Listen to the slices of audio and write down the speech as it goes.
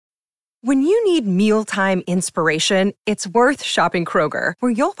When you need mealtime inspiration, it's worth shopping Kroger,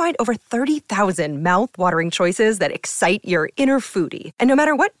 where you'll find over 30,000 mouth-watering choices that excite your inner foodie. And no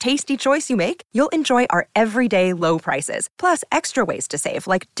matter what tasty choice you make, you'll enjoy our everyday low prices, plus extra ways to save,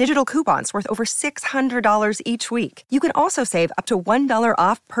 like digital coupons worth over $600 each week. You can also save up to $1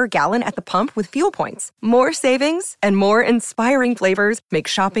 off per gallon at the pump with fuel points. More savings and more inspiring flavors make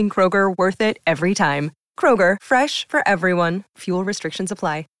shopping Kroger worth it every time. Kroger, fresh for everyone. Fuel restrictions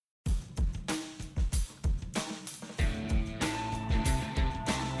apply.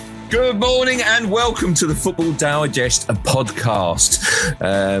 Good morning and welcome to the Football Digest podcast,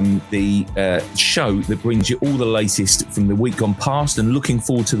 the show that brings you all the latest from the week gone past and looking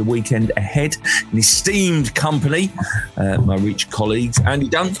forward to the weekend ahead. An esteemed company, my rich colleagues, Andy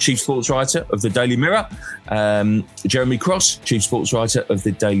Dunn, Chief Sports Writer of the Daily Mirror, Jeremy Cross, Chief Sports Writer of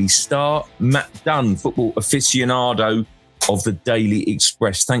the Daily Star, Matt Dunn, football aficionado of the Daily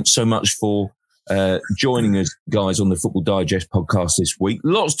Express. Thanks so much for joining us, guys, on the Football Digest podcast this week.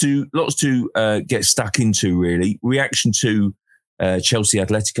 Lots to get stuck into, really. Reaction to Chelsea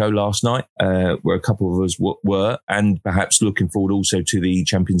Atletico last night, where a couple of us were, and perhaps looking forward also to the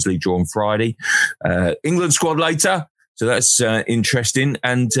Champions League draw on Friday. England squad later, so that's interesting.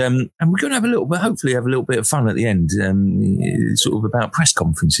 And we're going to have hopefully have a little bit of fun at the end, sort of about press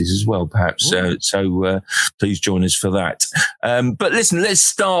conferences as well, perhaps. So please join us for that. But listen, let's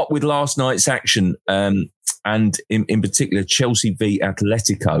start with last night's action. And in particular, Chelsea v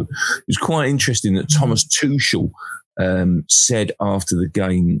Atletico. It was quite interesting that Thomas Tuchel said after the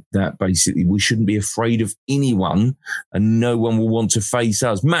game that basically we shouldn't be afraid of anyone and no one will want to face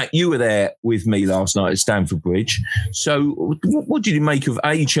us. Matt, you were there with me last night at Stamford Bridge. So what did you make of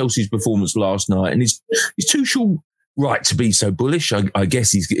Chelsea's performance last night? And is Tuchel right to be so bullish? I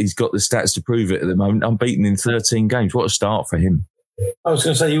guess he's got the stats to prove it at the moment. Unbeaten in 13 games. What a start for him. I was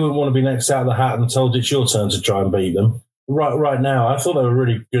going to say, you wouldn't want to be next out of the hat and told it's your turn to try and beat them. Right now, I thought they were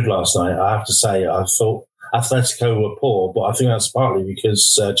really good last night. I have to say, I thought Atletico were poor, but I think that's partly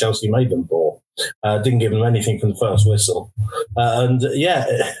because Chelsea made them poor. Didn't give them anything from the first whistle.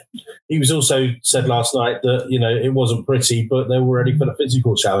 He was also said last night that, it wasn't pretty, but they were ready for the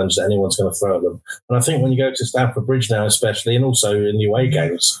physical challenge that anyone's going to throw at them. And I think when you go to Stamford Bridge now, especially, and also in the away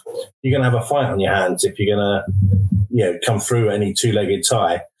games, you're going to have a fight on your hands if you're going to, come through any two-legged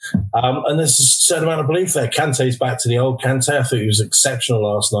tie. And there's a certain amount of belief there. Kante's back to the old Kante. I thought he was exceptional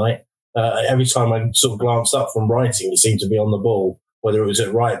last night. Every time I sort of glanced up from writing, he seemed to be on the ball, whether it was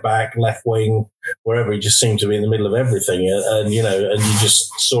at right back, left wing, wherever. He just seemed to be in the middle of everything. And you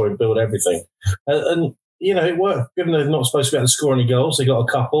just saw him build everything. And it worked. Given they're not supposed to be able to score any goals, they got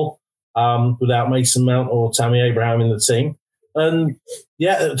a couple without Mason Mount or Tammy Abraham in the team. And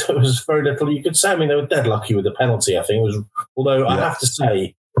there was very little you could say. I mean, they were dead lucky with the penalty, I think. I have to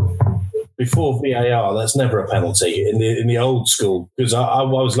say, before VAR, that's never a penalty in the old school, because I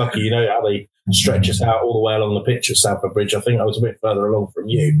was lucky, how they stretch us out all the way along the pitch at Stamford Bridge. I think I was a bit further along from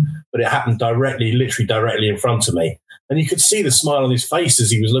you, but it happened literally directly in front of me. And you could see the smile on his face as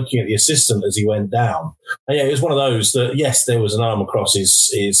he was looking at the assistant as he went down. And it was one of those that, yes, there was an arm across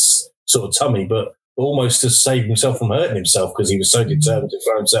his sort of tummy, but almost to save himself from hurting himself because he was so determined to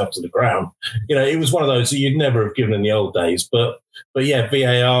throw himself to the ground. It was one of those that you'd never have given in the old days. But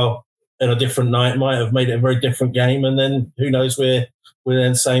VAR on a different night might have made it a very different game. And then who knows, we're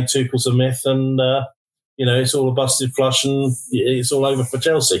then saying Tuchel's a myth and, it's all a busted flush and it's all over for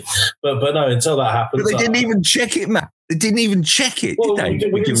Chelsea. But no, until that happens. But they didn't even check it, Matt. They didn't even check it, well, did they?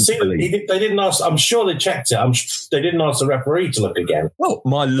 We didn't see it. They didn't ask. I'm sure they checked it. They didn't ask the referee to look again. Well,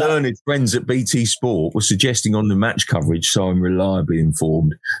 my learned friends at BT Sport were suggesting on the match coverage, so I'm reliably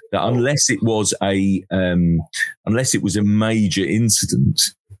informed, that unless it was a major incident,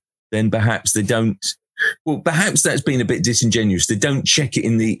 then perhaps they don't. Well, perhaps that's been a bit disingenuous. They don't check it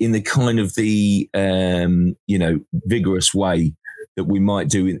in the kind of the vigorous way that we might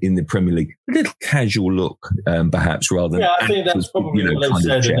do in the Premier League. A little casual look, perhaps, rather than... Yeah, I think that's probably what they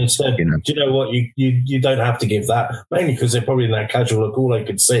said. And they said, do you know what, you don't have to give that. Mainly because they're probably in that casual look. All they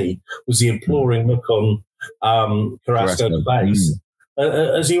could see was the imploring look on Carrasco's face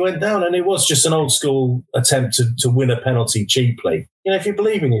as he went down. And it was just an old school attempt to win a penalty cheaply. If you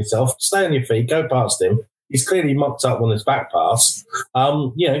believe in yourself, stay on your feet, go past him. He's clearly mucked up on his back pass.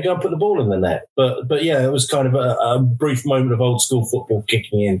 Go and put the ball in the net. But it was kind of a brief moment of old school football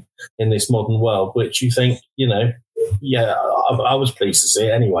kicking in this modern world, which you think, I was pleased to see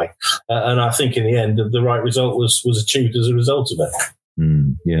it anyway. And I think in the end, the right result was achieved as a result of it.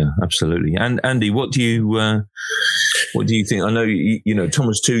 Yeah, absolutely. And Andy, what do you think? I know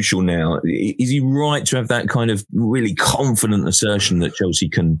Thomas Tuchel now. Is he right to have that kind of really confident assertion that Chelsea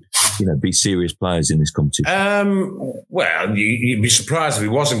can be serious players in this competition? Well, you'd be surprised if he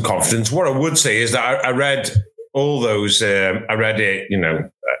wasn't confident. What I would say is that I read all those. I read it.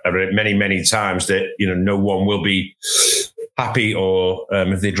 I read it many, many times that no one will be happy or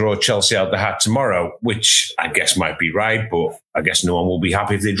if they draw Chelsea out the hat tomorrow, which I guess might be right, but I guess no one will be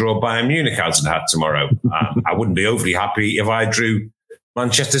happy if they draw Bayern Munich out of the hat tomorrow. I wouldn't be overly happy if I drew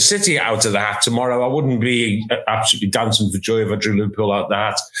Manchester City out of the hat tomorrow. I wouldn't be absolutely dancing for joy if I drew Liverpool out the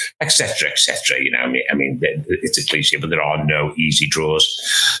hat, etc., etc. I mean, it's a cliche, but there are no easy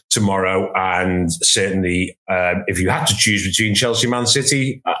draws tomorrow. And certainly, if you had to choose between Chelsea and Man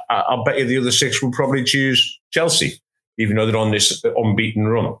City, I'll bet you the other six will probably choose Chelsea, even though they're on this unbeaten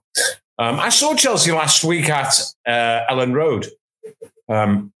run. I saw Chelsea last week at Ellen Road,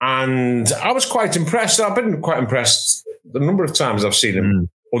 and I was quite impressed. I've been quite impressed the number of times I've seen him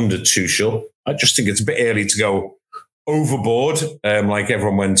under Tuchel. I just think it's a bit early to go overboard, like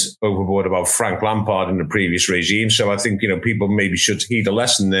everyone went overboard about Frank Lampard in the previous regime. So I think, people maybe should heed a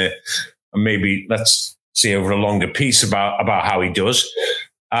lesson there, and maybe let's see over a longer piece about how he does.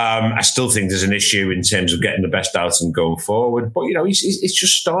 I still think there's an issue in terms of getting the best out and going forward. But, it's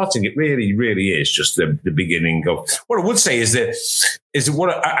just starting. It really, really is just the beginning of... What I would say is that what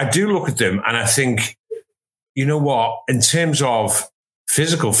I do look at them and I think, you know what, in terms of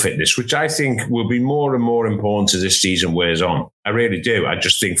physical fitness, which I think will be more and more important as this season wears on. I really do. I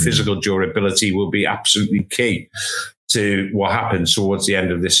just think physical durability will be absolutely key to what happens towards the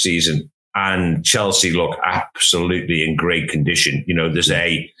end of this season. And Chelsea look absolutely in great condition.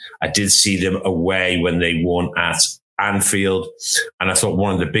 I did see them away when they won at Anfield. And I thought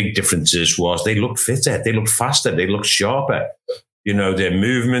one of the big differences was they looked fitter, they looked faster, they looked sharper. Their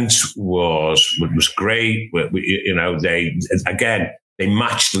movement was great. They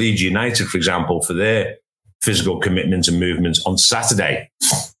matched Leeds United, for example, for their physical commitment and movement on Saturday,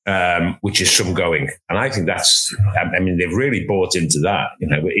 which is some going. And I think they've really bought into that.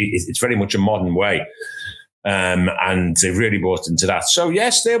 It's very much a modern way. And they've really bought into that. So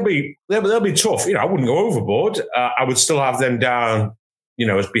yes, they'll be tough. I wouldn't go overboard. I would still have them down,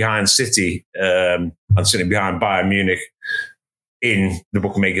 as behind City, and sitting behind Bayern Munich in the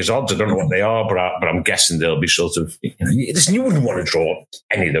bookmakers' odds. I don't know what they are, but I'm guessing they'll be sort of, listen, you wouldn't want to draw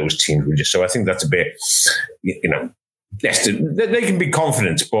any of those teams, would you? So I think that's a bit, yes, they can be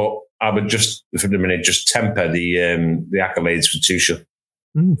confident, but I would just, for the minute, just temper the accolades for Tuchel.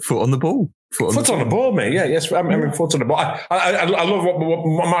 Foot on the ball. Foot on the ball, mate. Yeah, yes. I mean, foot on the ball. I love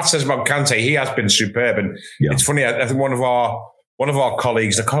what Matt says about Kante. He has been superb. And It's funny, I think one of our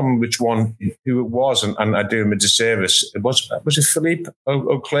colleagues, I can't remember which one, who it was, and I do him a disservice. Was it Philippe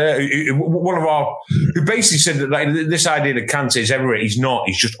Auclair? One of our, who basically said that this idea that Kante is everywhere. He's not.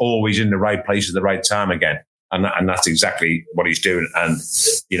 He's just always in the right place at the right time again. And that's exactly what he's doing. And,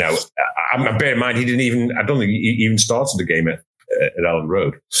 bear in mind, I don't think he even started the game at Ellen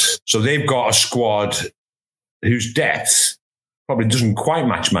Road. So they've got a squad whose depth probably doesn't quite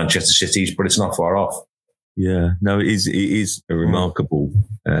match Manchester City's, but it's not far off. Yeah, no, it is a remarkable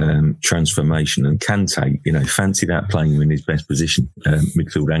transformation. And Kante, fancy that playing him in his best position,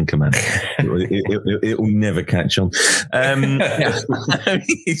 midfield anchorman. It'll never catch on.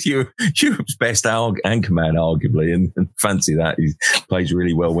 He's Europe's best anchorman, arguably, and fancy that. He plays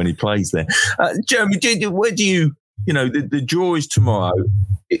really well when he plays there. Jeremy, where do you, the draw is tomorrow.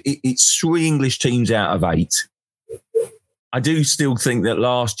 It's 3 English teams out of 8. I do still think that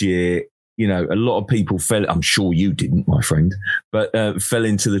last year, a lot of people I'm sure you didn't, my friend, but fell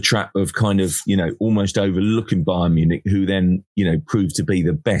into the trap of kind of, almost overlooking Bayern Munich, who then, proved to be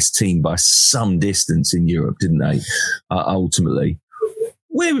the best team by some distance in Europe, didn't they? Ultimately.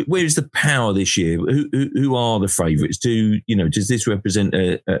 Where is the power this year? Who are the favourites? Does this represent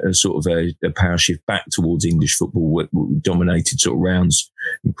a sort of a power shift back towards English football, what dominated sort of rounds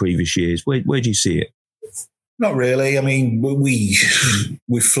in previous years? Where do you see it? Not really. I mean, we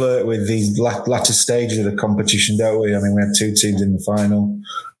flirt with these latter stages of the competition, don't we? I mean, we had 2 teams in the final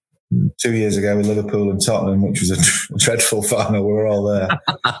 2 years ago with Liverpool and Tottenham, which was a dreadful final. We were all there.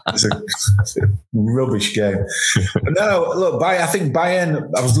 It's a rubbish game. But no, look, I think Bayern,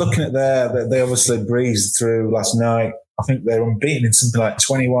 I was looking at they obviously breezed through last night. I think they're unbeaten in something like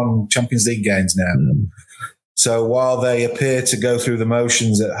 21 Champions League games now. So while they appear to go through the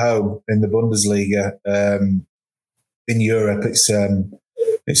motions at home in the Bundesliga, in Europe, it's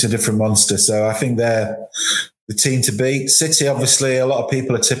a different monster. So I think they're the team to beat. City, obviously, a lot of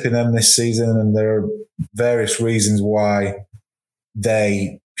people are tipping them this season, and there are various reasons why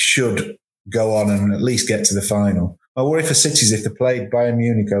they should go on and at least get to the final. I worry for City's, if they played Bayern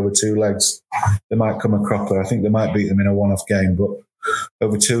Munich over 2 legs, they might come a cropper. I think they might beat them in a one-off game, but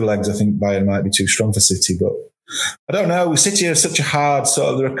over 2 legs, I think Bayern might be too strong for City. But I don't know. City are such a hard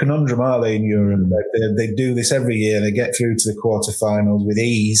they're a conundrum, aren't they, in Europe? They do this every year. They get through to the quarterfinals with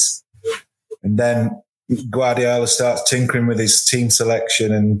ease. And then Guardiola starts tinkering with his team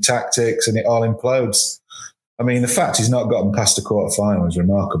selection and tactics, and it all implodes. I mean, the fact he's not gotten past the quarterfinal is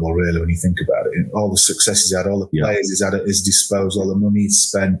remarkable, really, when you think about it. All the success he's had, all the players he's had at his disposal, all the money he's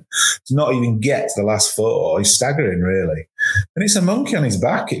spent, to not even get to the last 4 is staggering, really. And it's a monkey on his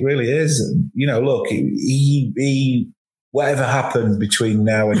back. It really is. And, you know, look, he whatever happened between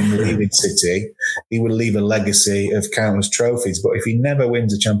now and him leaving City, he will leave a legacy of countless trophies. But if he never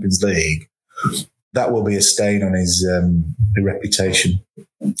wins a Champions League, that will be a stain on his reputation.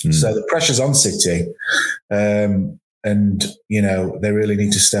 So the pressure's on City. And, you know, they really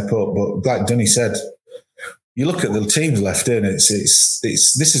need to step up. But like Dunny said, you look at the teams left in, this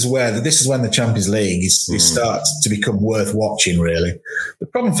is when the Champions League starts to become worth watching, really. The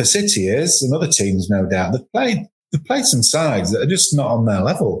problem for City is, and other teams, no doubt, they've played some sides that are just not on their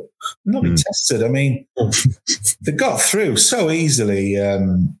level. Not been tested. I mean, they got through so easily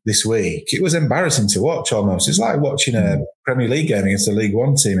this week. It was embarrassing to watch almost. It's like watching a Premier League game against a League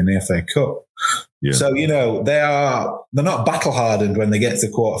One team in the FA Cup. Yeah. So, you know, they're not battle hardened when they get to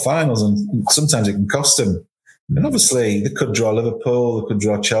the quarterfinals, and sometimes it can cost them. And obviously, they could draw Liverpool, they could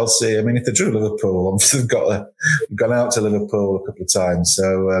draw Chelsea. I mean, if they drew Liverpool, they've gone out to Liverpool a couple of times.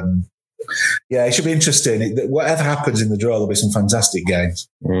 So, yeah, it should be interesting. Whatever happens in the draw, there'll be some fantastic games.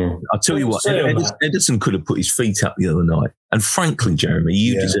 I'll tell you what, Ederson could have put his feet up the other night. And frankly, Jeremy,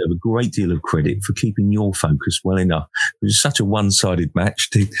 you deserve a great deal of credit for keeping your focus well enough. It was such a one-sided match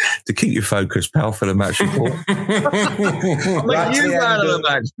to keep your focus, pal, for the match report. Right to the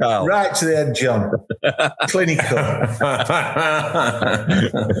match, pal. Right to the end, John. Clinical.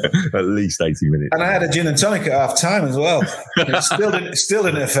 At least 80 minutes. And I had a gin and tonic at half time as well. It still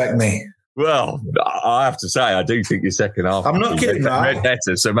didn't affect me. Well, I have to say, I do think your second half. I'm not kidding, read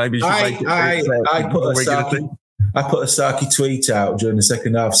better, so maybe you should make it. I put a Saki tweet out during the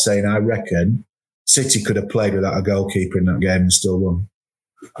second half saying I reckon City could have played without a goalkeeper in that game and still won.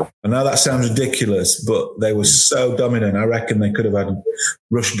 I know that sounds ridiculous, but they were so dominant. I reckon they could have had a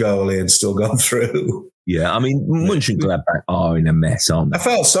rush goalie and still gone through. Yeah, I mean, Mönchengladbach are in a mess, aren't they? I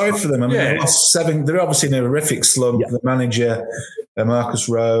felt sorry for them. I mean, they lost 7. They're obviously in a horrific slump. Yeah. The manager, Marco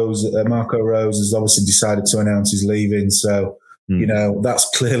Rose, has obviously decided to announce he's leaving. So, you know, that's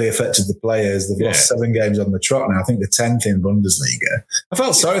clearly affected the players. They've lost 7 games on the trot now. I think the 10th in Bundesliga. I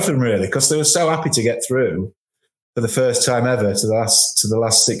felt sorry for them, really, because they were so happy to get through for the first time ever to the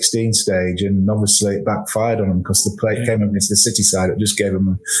last 16 stage, and obviously it backfired on them because the play came up against the City side. It just gave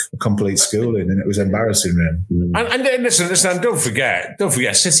them a complete schooling, and it was embarrassing, really. And listen, don't forget,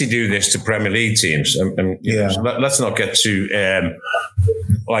 City do this to Premier League teams, and let's not get too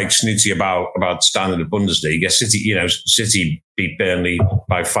snooty about standard of Bundesliga. City beat Burnley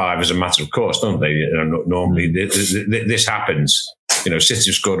by 5 as a matter of course, don't they? You know, normally this happens. You know,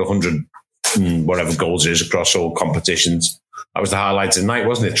 City scored 100. Whatever goals is across all competitions. That was the highlight of the night,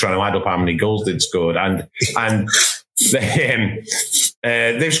 wasn't it? Trying to add up how many goals they'd scored, and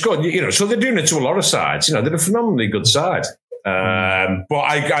they've scored. You know, so they're doing it to a lot of sides. You know, they're a phenomenally good side. But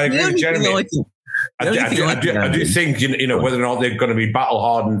I agree with Jeremy. I do think you know whether or not they're going to be battle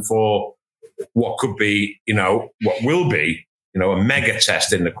hardened for what could be, you know, what will be, you know, a mega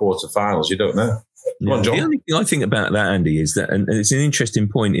test in the quarterfinals. You don't know. Yeah, the only thing I think about that, Andy, is that, and it's an interesting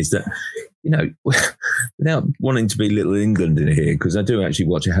point, is that, you know, without wanting to be little England in here, because I do actually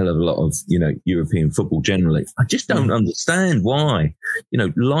watch a hell of a lot of, you know, European football generally, I just don't understand why, you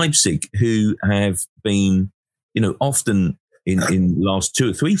know, Leipzig, who have been, you know, often in last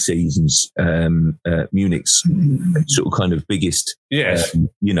 2 or 3 seasons, Munich's sort of kind of biggest,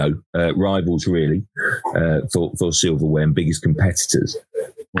 rivals really for silverware and biggest competitors.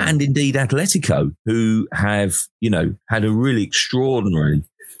 And indeed Atletico, who have, you know, had a really extraordinary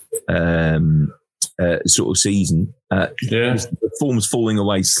sort of season. The form's falling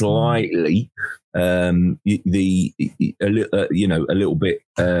away slightly. A little bit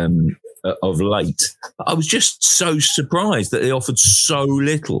of late. I was just so surprised that they offered so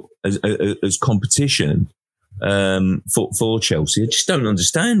little as competition for Chelsea. I just don't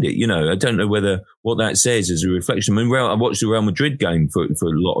understand it. You know, I don't know what that says as a reflection. I mean, I watched the Real Madrid game for a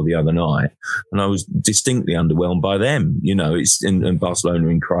lot of the other night, and I was distinctly underwhelmed by them. You know, it's in Barcelona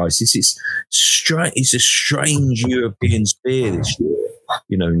in crisis. It's a strange European sphere this year.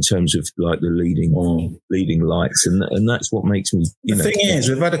 in terms of like the leading lights, and that's what makes me. The thing is,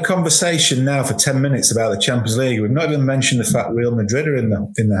 we've had a conversation now for 10 minutes about the Champions League. We've not even mentioned the fact Real Madrid are in the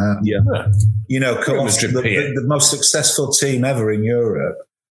hat. Yeah, the most successful team ever in Europe.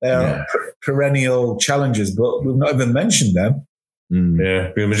 They are perennial challengers, but we've not even mentioned them.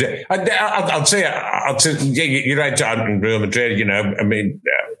 Yeah, Real Madrid. I'll say, you're right, Real Madrid. I mean,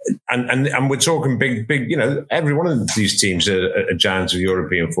 and we're talking big. Every one of these teams are giants of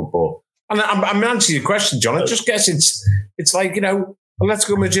European football. And I'm answering your question, John. I just guess it's like let's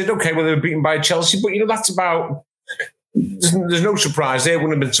go Madrid. Okay, well they were beaten by Chelsea, but that's about. There's no surprise there.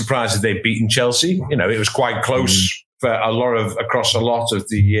 Wouldn't have been surprised if they'd beaten Chelsea. It was quite close for across a lot of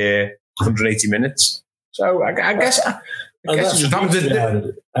the 180 minutes. So I guess. That's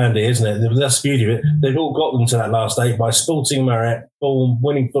Andy, isn't it? That's the beauty of it. They've all got them to that last 8 by sporting merit,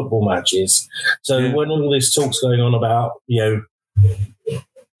 winning football matches. So when all this talk's going on about,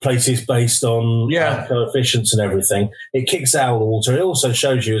 places based on coefficients and everything, it kicks out the water. It also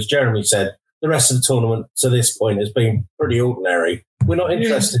shows you, as Jeremy said, the rest of the tournament to this point has been pretty ordinary. We're not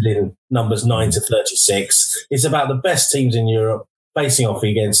interested in numbers 9 to 36. It's about the best teams in Europe facing off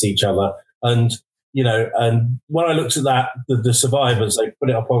against each other. And and when I looked at that, the survivors, they put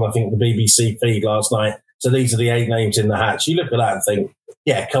it up on, I think, the BBC feed last night. So these are the 8 names in the hatch. You look at that and think,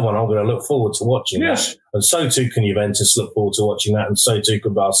 yeah, come on, I'm going to look forward to watching that. And so too can Juventus look forward to watching that, and so too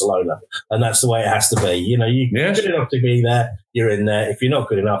can Barcelona. And that's the way it has to be. You're good enough to be there, you're in there. If you're not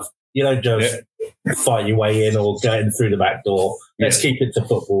good enough, you don't just fight your way in or go in through the back door. Let's keep it to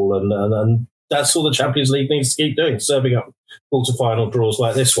football. And that's all the Champions League needs to keep doing, serving up quarter-final draws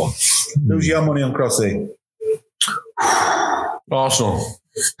like this one. Who's your money on Crossy? Arsenal.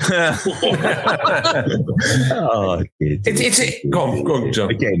 Go on, John.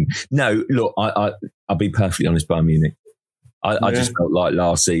 Again, no, look, I'll be perfectly honest, Bayern Munich. I just felt like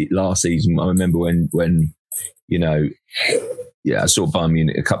last season, I remember when I saw Bayern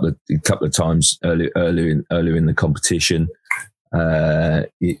Munich a couple of times earlier in the competition.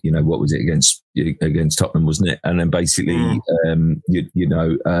 What was it against Tottenham, wasn't it? And then basically, and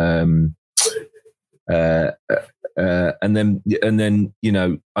then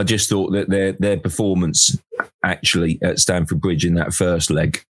I just thought that their performance actually at Stamford Bridge in that first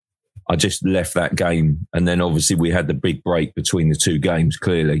leg, I just left that game, and then obviously we had the big break between the two games,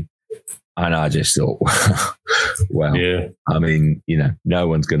 clearly. And I just thought, well, I mean, no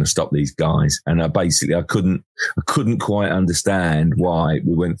one's going to stop these guys. And I couldn't quite understand why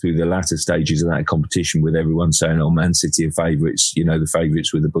we went through the latter stages of that competition with everyone saying, "Oh, Man City are favourites." The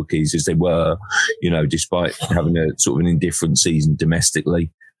favourites with the bookies, as they were, despite having a sort of an indifferent season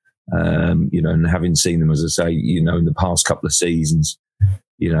domestically, and having seen them, as I say, in the past couple of seasons,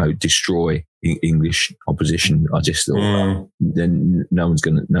 destroy English opposition. I just thought, then no one's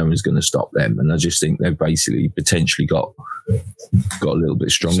going to stop them, and I just think they've basically potentially got a little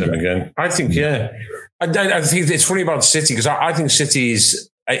bit stronger again. I think, I think it's funny about City, because I think City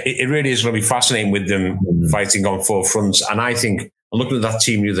it really is going to be fascinating with them fighting on 4 fronts. And I think, looking at that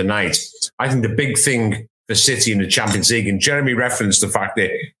team the other night, I think the big thing for City in the Champions League, and Jeremy referenced the fact that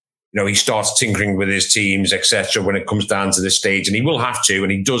he starts tinkering with his teams, etc., when it comes down to this stage. And he will have to,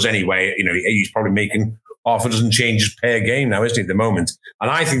 and he does anyway. He's probably making half a dozen changes per game now, isn't he, at the moment? And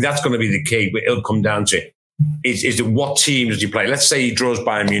I think that's going to be the key. But it'll come down to is what team does he play? Let's say he draws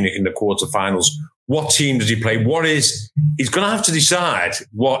Bayern Munich in the quarterfinals. What team does he play? He's going to have to decide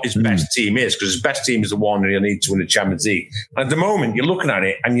what his best team is, because his best team is the one that he'll need to win the Champions League. And at the moment, you're looking at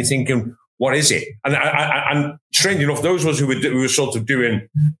it and you're thinking, what is it? And strange enough, those of us who were sort of doing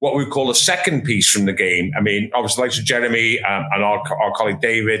what we call a second piece from the game. I mean, obviously, like Jeremy and our colleague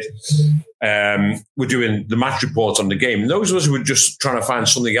David were doing the match reports on the game. And those of us who were just trying to find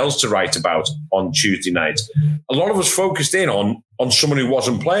something else to write about on Tuesday night, a lot of us focused in on someone who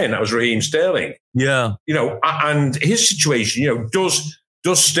wasn't playing. That was Raheem Sterling. Yeah. And his situation, does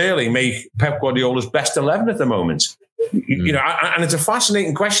Sterling make Pep Guardiola's best 11 at the moment? And it's a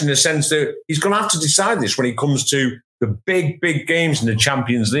fascinating question in the sense that he's going to have to decide this when he comes to the big games in the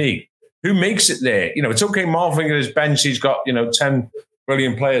Champions League. Who makes it there? It's okay, Marvin at his bench, he's got, 10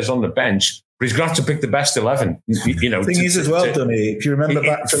 brilliant players on the bench, but he's going to have to pick the best 11. The thing is as well, Dunny, if you remember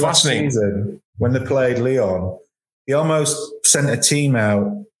back to last season when they played Lyon, he almost sent a team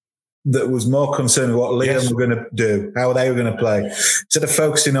out that was more concerned with what Lyon were going to do, how they were going to play, instead of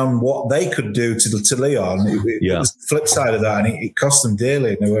focusing on what they could do to Lyon. It was the flip side of that, and it cost them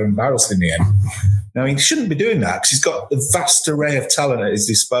dearly, and they were embarrassed in the end. Now, he shouldn't be doing that, because he's got a vast array of talent at his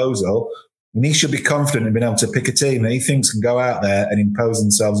disposal, and he should be confident in being able to pick a team that he thinks can go out there and impose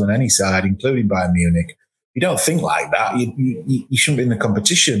themselves on any side, including Bayern Munich. you don't think like that. You shouldn't be in the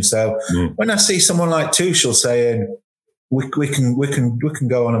competition. So when I see someone like Tuchel saying, we can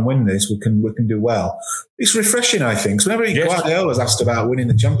go on and win this, we can do well, it's refreshing, I think. So whenever Guardiola's asked about winning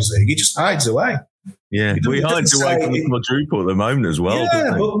the Champions League, he just hides away. Yeah, we hides away from the quadruple at the moment as well.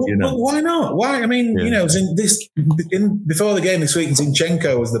 Yeah, but why not? Why? I mean, before the game this week,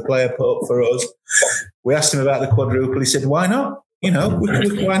 Zinchenko was the player put up for us. We asked him about the quadruple. He said, "Why not? Why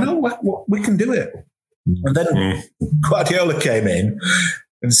not? We can do it." And then Guardiola came in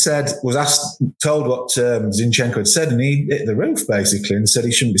and told what Zinchenko had said, and he hit the roof basically, and said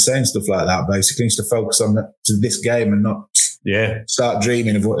he shouldn't be saying stuff like that. Basically, he needs to focus on this game and not start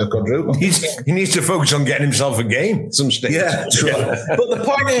dreaming of what a quadruple. He needs to focus on getting himself a game at some stage. Yeah, that's right. But the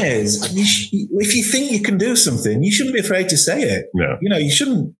point is, if you think you can do something, you shouldn't be afraid to say it. No. You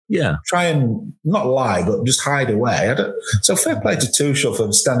shouldn't try and not lie, but just hide away. So fair play to Tuchel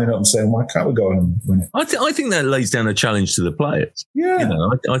for standing up and saying, why can't we go on and win it? I think that lays down a challenge to the players. Yeah.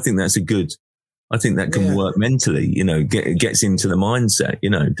 I think that's I think that can work mentally, gets into the mindset,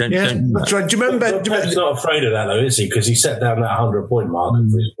 don't that's right. Do you remember? Pep's not afraid of that though, is he? Because he set down that 100-point mark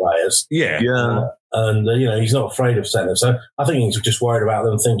for his players. Yeah. And he's not afraid of setting it. So I think he's just worried about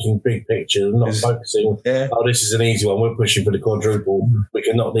them thinking big picture and not focusing, this is an easy one. We're pushing for the quadruple. We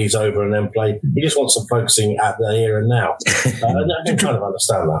can knock these over and then play. He just wants them focusing at the here and now. I can kind of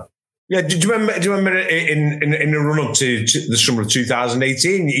understand that. Yeah, do you remember in the run up to the summer of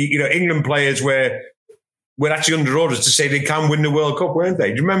 2018? England players were actually under orders to say they can win the World Cup, weren't they?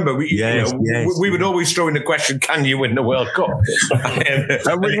 Do you remember? We would always throw in the question, "Can you win the World Cup?"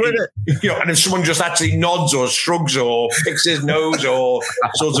 And we win it. And if someone just actually nods or shrugs or picks his nose or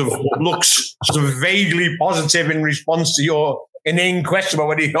sort of looks sort of vaguely positive in response to your inane question about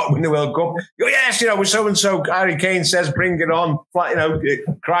whether you not win the World Cup, yes, we're so and so. Harry Kane says, "Bring it on!"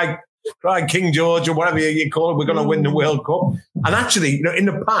 Cry King George or whatever you call it, we're going to win the World Cup. And actually, in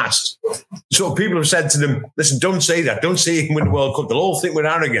the past, so people have said to them, listen, don't say that. Don't say you can win the World Cup. They'll all think we're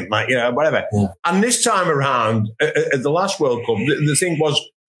arrogant, whatever. Yeah. And this time around, at the last World Cup, the thing was,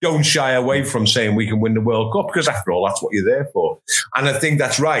 don't shy away from saying we can win the World Cup, because after all, that's what you're there for. And I think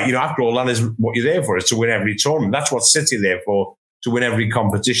that's right. After all, that is what you're there for, is to win every tournament. That's what City are there for, to win every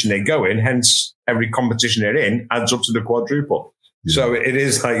competition they go in. Hence, every competition they're in adds up to the quadruple. So it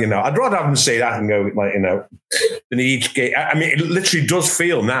is like, I'd rather have them say that and go, than each game. I mean, it literally does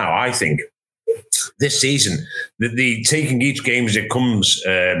feel now, I think, this season, that the taking each game as it comes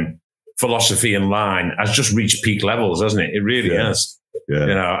philosophy and line has just reached peak levels, hasn't it? It really has.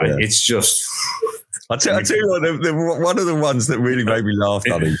 Yeah. It's just... I'll tell you what, one of the ones that really made me laugh,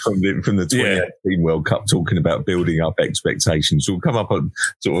 Danny, from the 2018 World Cup, talking about building up expectations. We'll come up on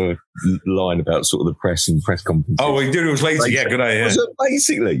sort of line about sort of the press and press conferences. Oh, we did. It was later. Yeah, good idea. So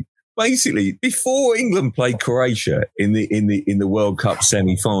basically, before England played Croatia in the World Cup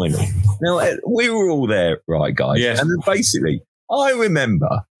semi-final, now we were all there, right, guys? Yes. And then basically, I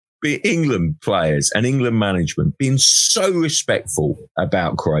remember England players and England management being so respectful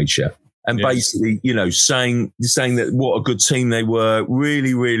about Croatia. And basically, saying that what a good team they were,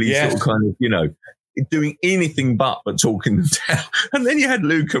 really, really sort of kind of, doing anything but talking them down. And then you had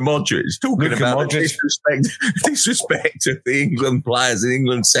Luka Modric talking about the disrespect of the England players and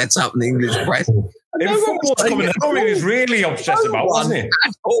England setup and the English press. Football's coming home, he was really obsessed about, wasn't it?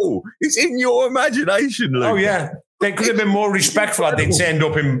 At all. It's in your imagination, Luke. Oh, yeah. They could have been more respectful had they turned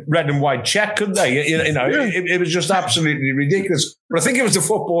up in red and white check, couldn't they? It was just absolutely ridiculous. But I think it was the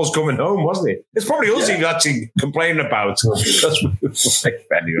football's coming home, wasn't it? It's probably us he actually complaining about. Anyway.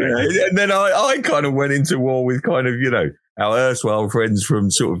 And then I kind of went into war with kind of, our erstwhile friends from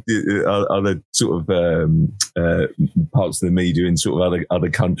sort of other sort of parts of the media in sort of other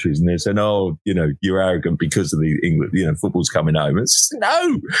countries, and they're saying, "Oh, you're arrogant because of the England, football's coming home." It's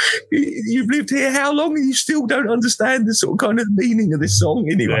no, you've lived here how long, and you still don't understand the sort of kind of meaning of this song.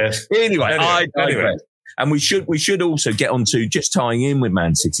 Anyway, I digress. And we should also get on to just tying in with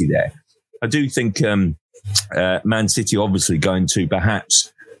Man City there. I do think Man City obviously going to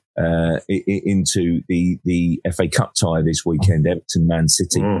perhaps. Into the FA Cup tie this weekend, Everton, Man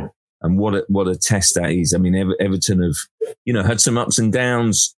City, and what a test that is. I mean, Everton have had some ups and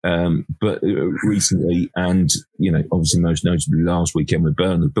downs, but recently, and obviously most notably last weekend with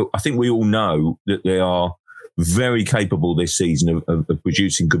Burnley. But I think we all know that they are very capable this season of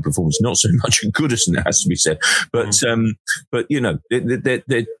producing good performance. Not so much at Goodison, it has to be said, but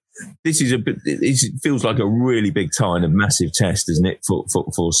they're this is it feels like a really big tie and a massive test, isn't it,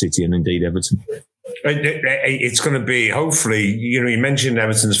 for City and indeed Everton? It's going to be, hopefully, you mentioned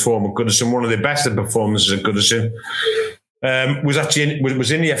Everton's form at Goodison, one of the best performances at Goodison. was actually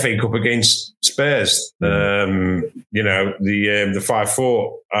was in the FA Cup against Spurs. The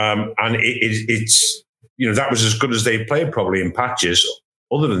 5-4, and it's that was as good as they played probably in patches.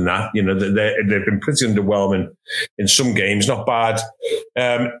 Other than that, they've been pretty underwhelming in some games, not bad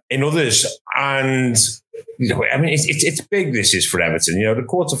in others. And it's big. This is for Everton. The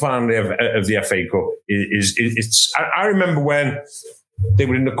quarterfinal of the FA Cup is. I remember when they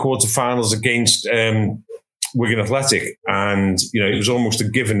were in the quarterfinals against Wigan Athletic, and it was almost a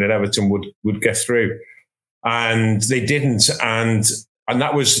given that Everton would get through, and they didn't, and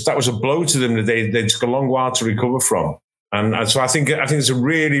that was a blow to them that they took a long while to recover from. And so I think it's a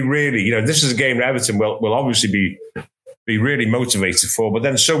really, really, this is a game that Everton will obviously be really motivated for, but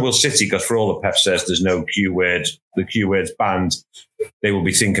then so will City, because for all that Pep says there's no Q word, the Q word's banned, they will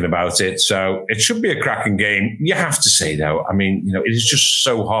be thinking about it. So it should be a cracking game. You have to say, though, it is just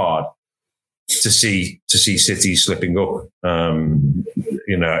so hard to see City slipping up.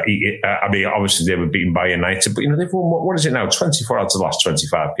 Obviously they were beaten by United, but they've won, what is it now? 24 out of the last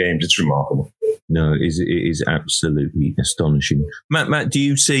 25 games. It's remarkable. No, it is absolutely astonishing. Matt, do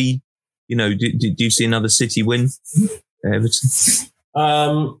you see, do you see another City win, Everton?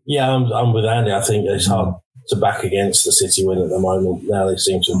 I'm with Andy. I think it's hard to back against the City win at the moment. Now they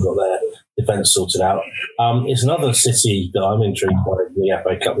seem to have got their defence sorted out. It's another City that I'm intrigued by in the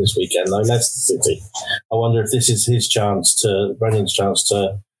FA Cup this weekend, though. Leicester City. I wonder if this is Brendan's chance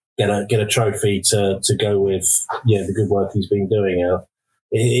to get a trophy to go with the good work he's been doing.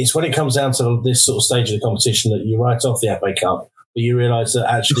 It's when it comes down to this sort of stage of the competition that you write off the FA Cup, but you realise that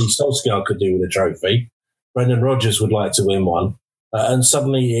actually Solskjaer could do with a trophy. Brendan Rodgers would like to win one, and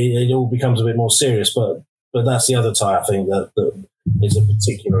suddenly it all becomes a bit more serious. But that's the other tie, I think, that is of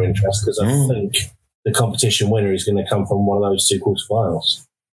particular interest, because I think the competition winner is going to come from one of those two quarterfinals.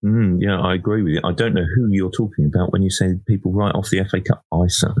 Yeah, I agree with you. I don't know who you're talking about when you say people write off the FA Cup. I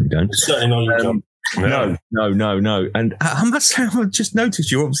certainly don't. Certainly not you, John. No. And I must say, I've just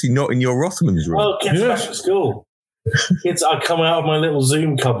noticed you're obviously not in your Rothmans room. Oh, kids back at school. Kids, I come out of my little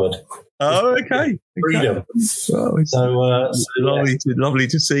Zoom cupboard. Oh, okay. Freedom. Well, it's lovely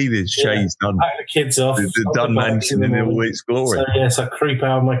to see this. Shay's done. Pack the kids off. The Dunn Mansion in all its glory. So, yes, I creep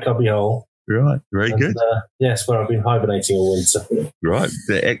out of my cubby hole. Right, very good. Yes, where I've been hibernating all winter. Right,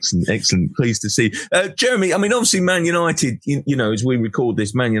 excellent. Pleased to see. Jeremy, obviously Man United, as we record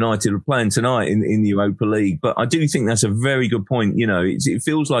this, Man United are playing tonight in the Europa League, but I do think that's a very good point. It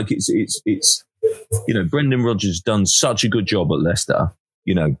feels like it's Brendan Rodgers done such a good job at Leicester,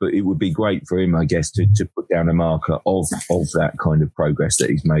 but it would be great for him, I guess, to put down a marker of that kind of progress that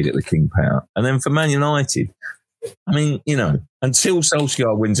he's made at the King Power. And then for Man United, until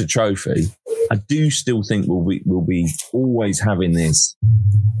Solskjaer wins a trophy, I do still think we'll be always having this,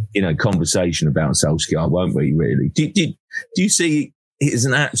 conversation about Solskjaer, won't we? Really? Do you see it as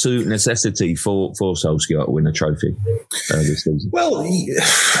an absolute necessity for Solskjaer to win a trophy this season? Well,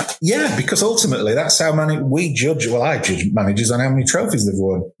 yeah, because ultimately that's how we judge. Well, I judge managers on how many trophies they've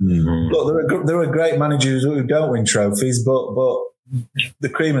won. Mm-hmm. Look, there are great managers who don't win trophies, but the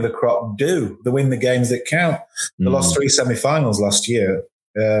cream of the crop do. They win the games that count. They lost 3 semi-finals last year.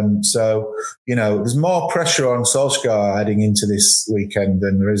 So, there's more pressure on Solskjaer heading into this weekend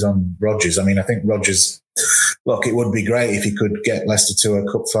than there is on Rodgers. I think Rodgers, look, it would be great if he could get Leicester to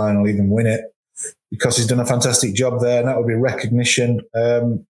a cup final, even win it, because he's done a fantastic job there, and that would be recognition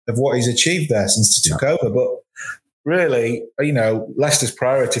of what he's achieved there since he took over. But really, Leicester's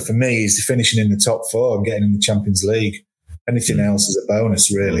priority for me is finishing in the top 4 and getting in the Champions League. Anything else is a bonus,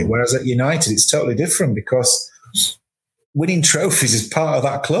 really. Whereas at United, it's totally different, because winning trophies is part of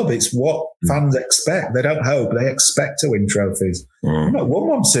that club. It's what fans expect. They don't hope. They expect to win trophies. We've not won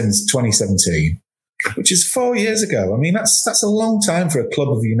one since 2017, which is 4 years ago. That's a long time for a club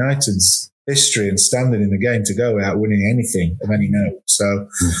of United's history and standing in the game to go without winning anything of any note. So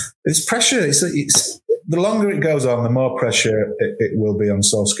there's pressure. It's the longer it goes on, the more pressure it will be on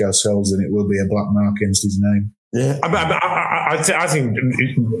Solskjaer's shoulders, and it will be a black mark against his name. Yeah, I think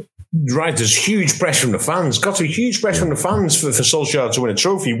right. There's huge pressure from the fans. Got a huge pressure from the fans for Solskjaer to win a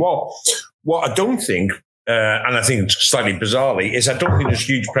trophy. What I don't think, and I think slightly bizarrely, is I don't think there's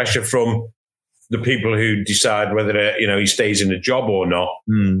huge pressure from the people who decide whether he stays in the job or not.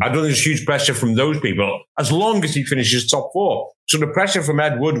 I don't think there's huge pressure from those people as long as he finishes top 4. So the pressure from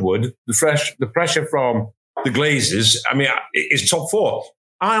Ed Woodward, the pressure from the Glazers, is top 4.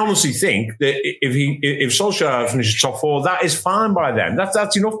 I honestly think that if Solskjaer finishes top 4, that is fine by them.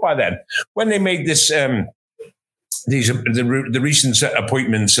 That's enough by them. When they made this, the recent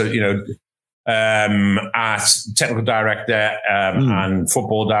appointments, at technical director and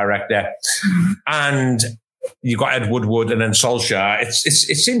football director, and you've got Ed Woodward and then Solskjaer. It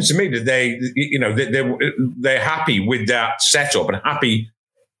seems to me that they're happy with that setup and happy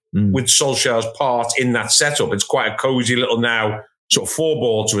with Solskjaer's part in that setup. It's quite a cozy little now sort of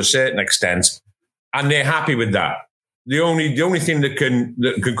 4-ball to a certain extent, and they're happy with that. The only thing that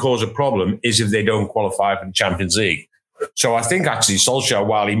can cause a problem is if they don't qualify for the Champions League. So I think actually Solskjaer,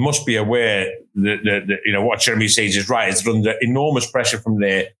 while he must be aware that what Jeremy says is right, is under enormous pressure from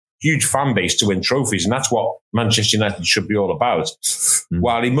their huge fan base to win trophies, and that's what Manchester United should be all about.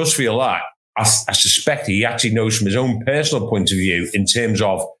 While he must feel that, I suspect he actually knows from his own personal point of view in terms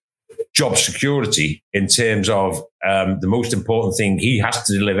of job security, in terms of the most important thing he has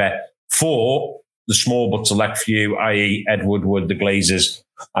to deliver for the small but select few, i.e. Ed Woodward, the Glazers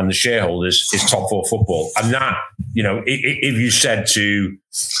and the shareholders, is top 4 football. And that, if you said to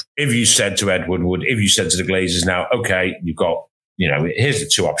Ed Woodward, if you said to the Glazers now, okay, you've got, here's the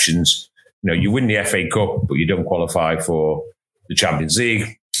 2 options. You win the FA Cup, but you don't qualify for the Champions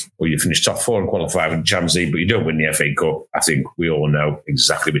League, or you finish top 4 and qualify for the Champions League, but you don't win the FA Cup. I think we all know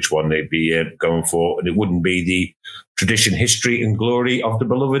exactly which one they'd be going for, and it wouldn't be the tradition, history and glory of the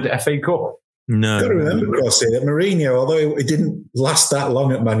beloved FA Cup. No. You've got to remember, Crossy, that Mourinho, although it didn't last that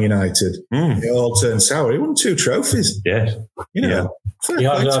long at Man United, it all turned sour. He won 2 trophies. Yeah. He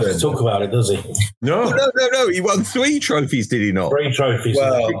hardly has to talk about it, does he? No. He won 3 trophies, did he not? 3 trophies.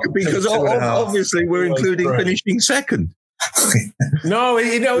 Well, because obviously we're including finishing second. No,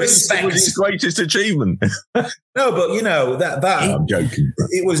 it was his greatest achievement. No, but that I'm joking.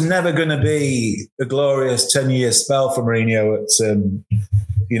 It was never going to be a glorious 10-year spell for Mourinho at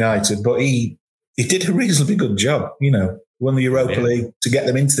United, but he did a reasonably good job. Won the Europa League to get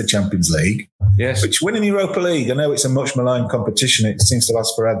them into the Champions League. Yes, which winning the Europa League, I know it's a much maligned competition. It seems to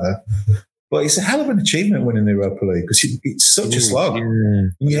last forever. But it's a hell of an achievement winning the Europa League because it's such a slog.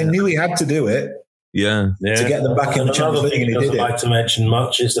 Yeah. He knew he had to do it. Yeah. To get them back in the Champions League, and he did it. Like to mention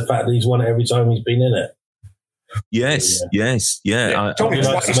much is the fact that he's won it every time he's been in it. Yes. I don't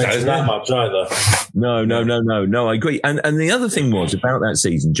like to mention that much either. No. I agree. And the other thing was about that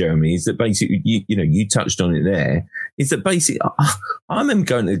season, Jeremy, is that basically, you touched on it there, is that basically, I remember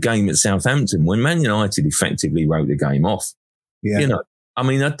going to the game at Southampton when Man United effectively wrote the game off. Yeah. I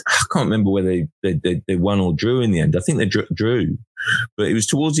mean, I can't remember whether they won or drew in the end. I think they drew, but it was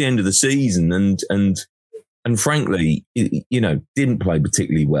towards the end of the season, and frankly, didn't play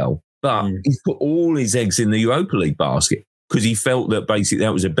particularly well. But he's put all his eggs in the Europa League basket because he felt that basically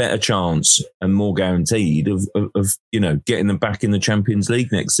that was a better chance and more guaranteed of getting them back in the Champions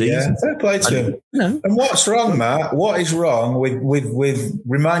League next season. Yeah, fair play to him. And what's wrong, Matt? What is wrong with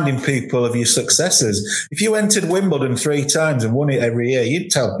reminding people of your successes? If you entered Wimbledon 3 times and won it every year, you'd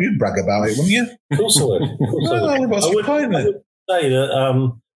brag about it, wouldn't you? Of course I would. I would say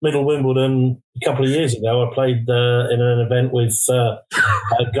that Middle Wimbledon a couple of years ago, I played in an event with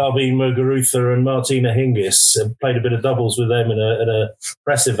Gabi Muguruza and Martina Hingis. Played a bit of doubles with them in a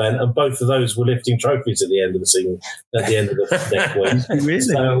press event, and both of those were lifting trophies at the end of the season, at the end of the next week. Really?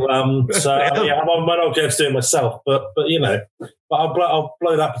 So I'm an object to do it myself, but I'll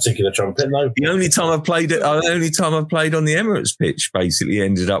blow that particular trumpet. No. The only time I've played on the Emirates pitch basically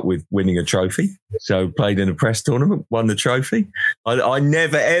ended up with winning a trophy. So played in a press tournament, won the trophy. I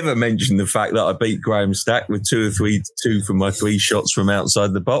never ever mentioned the fact that I beat Graham Stack with 2 from my 3 shots from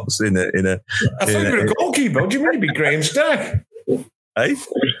outside the box in a. I thought you were a goalkeeper. What do you mean you beat Graham Stack? Hey?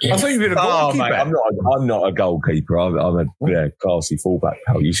 I thought you were a goalkeeper. Mate, I'm not a goalkeeper. I'm a classy fullback,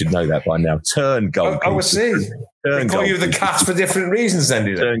 pal. You should know that by now. Turn goalkeeper. I was saying. They call you the cat for different reasons then,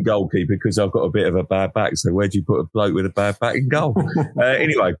 do they? Turn goalkeeper because I've got a bit of a bad back. So where do you put a bloke with a bad back in goal?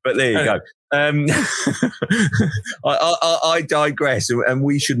 Anyway, but there you go. I digress, and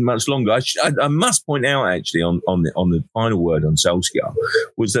we shouldn't much longer. I must point out actually on the final word on Solskjaer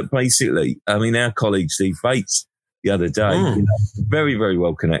was that basically, I mean, our colleague Steve Bates the other day, very, very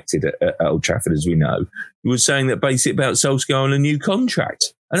well connected at Old Trafford, as we know, he was saying that basically about Solskjaer on a new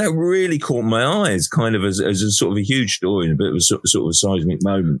contract. And that really caught my eye as kind of as a sort of a huge story and a bit of a sort of a seismic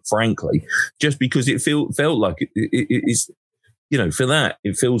moment, frankly, just because it felt like it's, for that,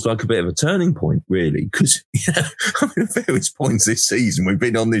 it feels like a bit of a turning point, really. Because, I mean, at various points this season, we've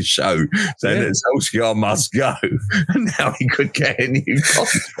been on this show saying that Solskjaer must go, and now he could get a new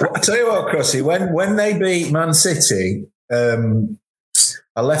contract. I'll tell you what, Crossy, when they beat Man City,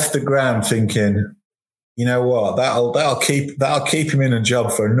 I left the ground thinking, you know what, that'll keep him in a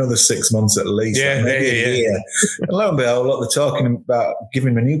job for another 6 months at least. Maybe a year. And lo and behold, look, they're talking about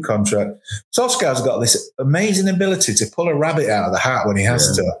giving him a new contract. Solskjaer's got this amazing ability to pull a rabbit out of the hat when he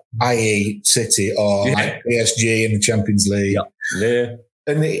has to, i.e. City or like PSG in the Champions League. Yeah.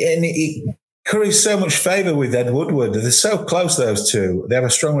 And curries so much favour with Ed Woodward. They're so close, those two. They have a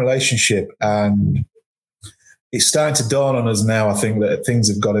strong relationship, and it's starting to dawn on us now, I think, that things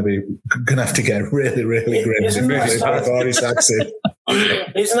have got to be going to have to get really, really grim. Isn't that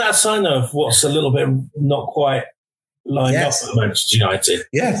a sign of what's a little bit not quite lined up at Manchester United?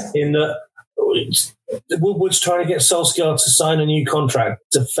 Yes. In that Woodward's trying to get Solskjaer to sign a new contract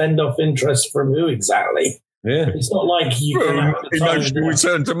to fend off interest from who exactly? Yeah. It's not like you can have the time. Emotional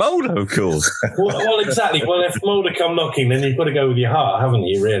return to Mulder, of course. Well, exactly. Well, if Mulder come knocking, then you've got to go with your heart, haven't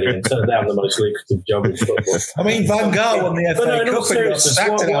you, really, and turn down the most lucrative job in football. I mean, Van Gaal won the FA Cup and got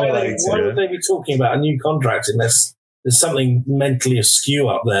sacked an hour later. Why would they be talking about a new contract unless there's something mentally askew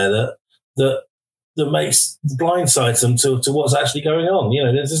up there that makes blindsides them to what's actually going on? You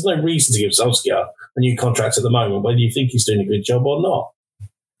know, there's no reason to give Solskjaer a new contract at the moment, whether you think he's doing a good job or not.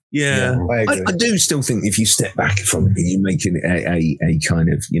 Yeah, I do still think if you step back from it, you're making a kind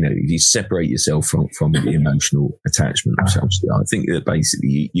of, you know, if you separate yourself from the emotional attachment of Solskjaer, I think that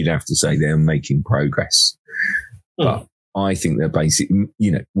basically you'd have to say they're making progress. But I think they're basically,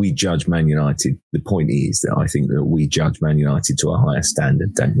 you know, we judge Man United. The point is that I think that we judge Man United to a higher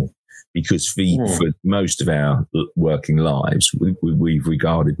standard, don't we? Because for most of our working lives, we've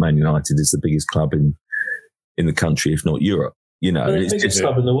regarded Man United as the biggest club in the country, if not Europe. You know, it's the biggest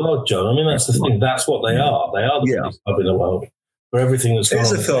club in the world, John. I mean, that's the thing. That's what they are. They are the biggest club in the world. For everything that's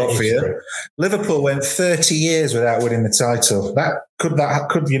Here's a thought for you. Liverpool went 30 years without winning the title.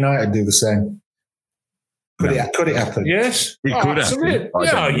 Could United do the same? Could it happen? Yes, it could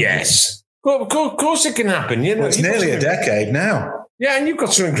happen. Yes. Of course, it can happen. You know, it's nearly a decade now. Yeah, and you've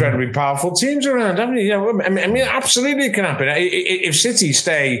got some incredibly powerful teams around, haven't you? You know, I mean, absolutely, it can happen. If City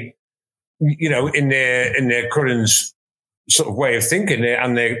stay, you know, in their current sort of way of thinking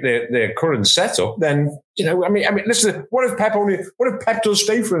and their current setup, then, you know, I mean, listen, what if Pep does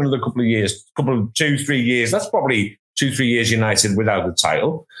stay for another couple of years, 2-3 years? That's probably 2-3 years United without the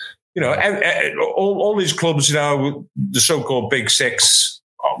title. You know, all these clubs, you know, the so-called Big Six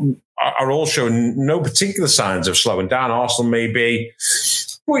are all showing no particular signs of slowing down. Arsenal maybe.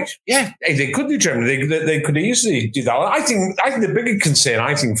 Which, yeah, they could do Germany. They could easily do that. I think the bigger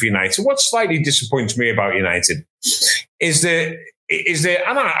concern, for United, what slightly disappoints me about United is that,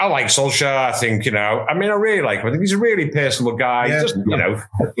 and I like Solskjaer. I think, you know, I mean, I really like him. I think he's a really personable guy. Yeah.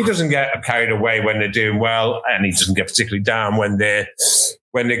 He doesn't get carried away when they're doing well, and he doesn't get particularly down when they're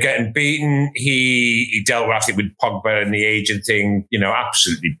getting beaten. He dealt with, I think, with Pogba and the agent thing, you know,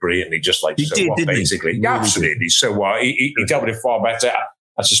 absolutely brilliantly, just like basically. Yeah, absolutely. So what? He dealt with it far better,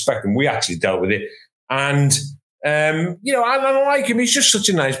 I suspect, than we actually dealt with it. And, you know, I like him. He's just such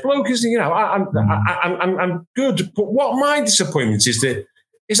a nice bloke, isn't he? You know, I'm good. But what my disappointment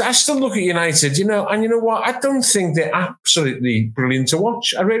is I still look at United, you know, and you know what? I don't think they're absolutely brilliant to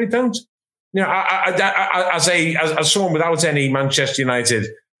watch. I really don't. You know, as someone without any Manchester United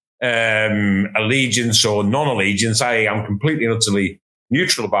allegiance or non-allegiance, I am completely and utterly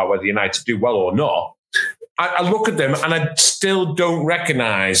neutral about whether United do well or not. I look at them and I still don't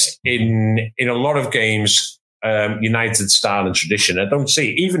recognise in a lot of games United style and tradition. I don't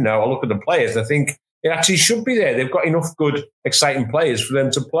see it, even though I look at the players, I think it actually should be there. They've got enough good, exciting players for them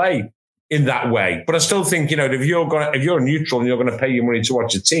to play in that way. But I still think, you know, if you're neutral and you're going to pay your money to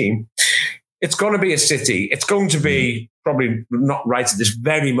watch a team, it's going to be a City. It's going to be probably not right at this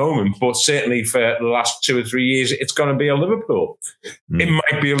very moment, but certainly for the last 2 or 3 years, it's going to be a Liverpool. It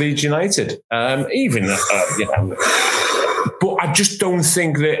might be a Leeds United, you know. But I just don't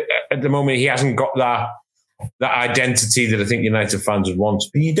think that at the moment he hasn't got that identity that I think United fans would want.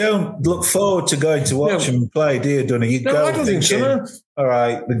 But you don't look forward to going to watch them play, do you, Dunny? I don't think so. No. All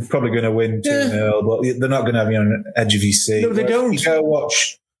right, they're probably going to win 2-0, but they're not going to have you on the edge of your seat. No, they don't. You go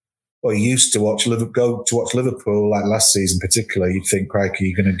watch. Well, you used to watch Liverpool like last season, particularly. You'd think, crikey,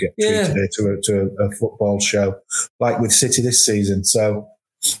 you're going to get treated to a football show, like with City this season. So,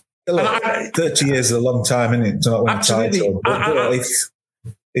 look, 30 years is a long time, isn't it, to not win a title? But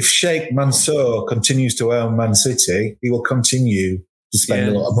if Sheikh Mansour continues to own Man City, he will continue to spend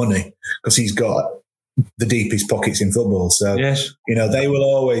a lot of money because he's got the deepest pockets in football. So, you know, they will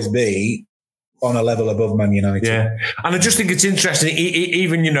always be on a level above Man United. Yeah. And I just think it's interesting,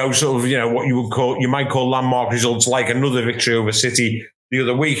 even, you know, sort of, you know, what you might call landmark results, like another victory over City the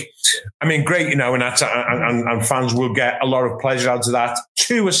other week. I mean, great, you know, and fans will get a lot of pleasure out of that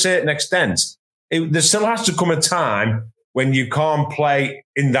to a certain extent. There still has to come a time when you can't play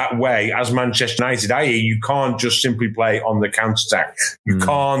in that way as Manchester United, i.e. you can't just simply play on the counter-attack. You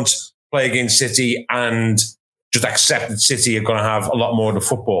can't play against City and just accept that City are going to have a lot more of the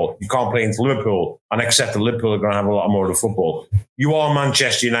football. You can't play into Liverpool and accept that Liverpool are going to have a lot more of the football. You are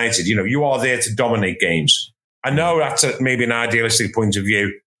Manchester United. You are there to dominate games. I know that's maybe an idealistic point of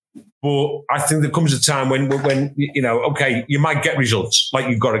view, but I think there comes a time when okay, you might get results like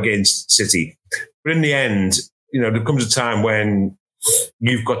you've got against City, but in the end, there comes a time when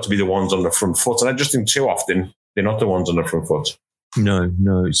you've got to be the ones on the front foot, and I just think too often they're not the ones on the front foot. No,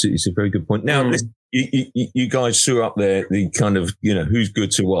 it's a very good point. Now, you guys threw up there the kind of, who's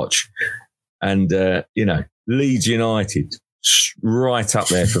good to watch. And, Leeds United, right up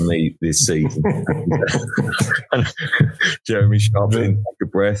there for me this season. Jeremy Sharpling, take a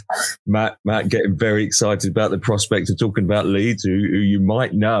breath. Matt getting very excited about the prospect of talking about Leeds, who you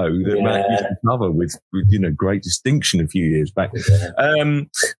might know that Matt used to cover with great distinction a few years back.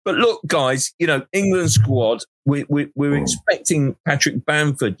 But look, guys, England squad, we're expecting Patrick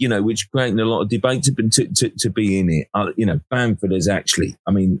Bamford, which creating a lot of debate to be in it. Bamford is actually,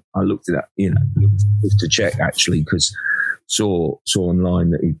 I looked at that, looked to check actually, because saw online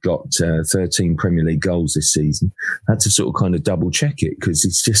that he'd got 13 Premier League goals this season. Had to sort of kind of double check it, because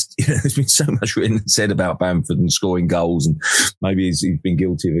it's just, there's been so much written and said about Bamford and scoring goals, and maybe he's been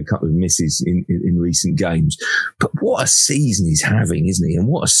guilty of a couple of misses in recent games. But what a season he's having, isn't he? And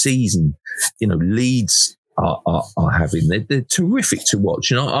what a season, Leeds are having. They're terrific to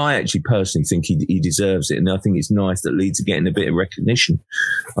watch. And I actually personally think he deserves it. And I think it's nice that Leeds are getting a bit of recognition,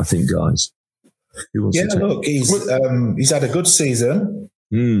 I think, guys. Look, he's had a good season.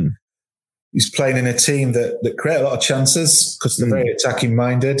 He's playing in a team that create a lot of chances because they're very attacking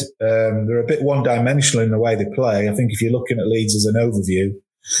minded. They're a bit one-dimensional in the way they play. I think if you're looking at Leeds as an overview,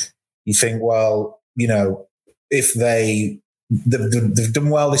 you think, well, if they've done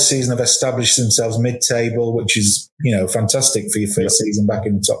well this season, they've established themselves mid-table, which is, fantastic for your first season back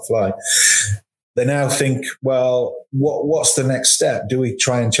in the top flight. They now think, well, what's the next step? Do we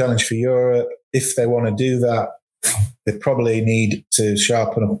try and challenge for Europe? If they want to do that, they probably need to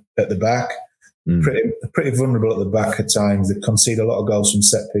sharpen up at the back. Pretty vulnerable at the back at times. They concede a lot of goals from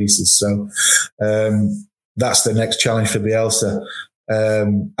set pieces. So that's the next challenge for Bielsa.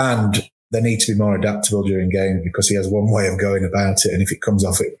 And they need to be more adaptable during games, because he has one way of going about it. And if it comes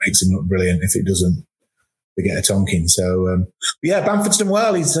off, it makes him look brilliant. If it doesn't, they get a tonking. So, Bamford's done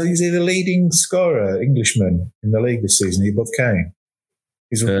well. He's the leading scorer, Englishman, in the league this season. He's above Kane.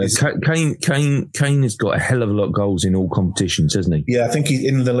 Kane has got a hell of a lot of goals in all competitions, hasn't he? Yeah, I think he's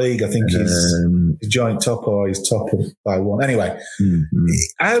in the league. I think he's joint top, or he's top by one. Anyway,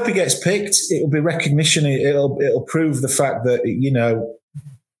 I hope he gets picked. It'll be recognition. It'll prove the fact that,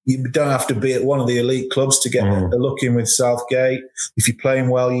 you don't have to be at one of the elite clubs to get a look in with Southgate. If you're playing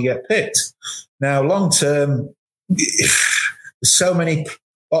well, you get picked. Now, long term, there's so many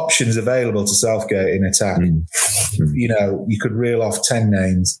options available to Southgate in attack. You could reel off 10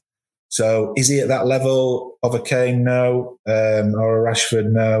 names. So is he at that level of a Kane? No. Or a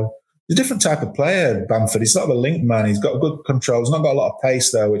Rashford? No. He's a different type of player, Bamford. He's not a link man. He's got good control. He's not got a lot of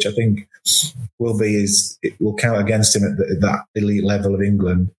pace, though, which I think it will count against him at that elite level of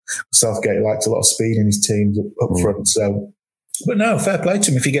England. Southgate likes a lot of speed in his teams up front. So, but no, fair play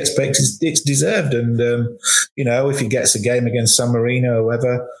to him. If he gets picked, it's deserved. And, if he gets a game against San Marino or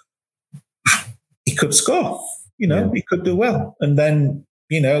whoever, he could score. He could do well. And then,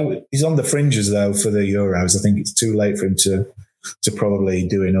 he's on the fringes, though, for the Euros. I think it's too late for him to probably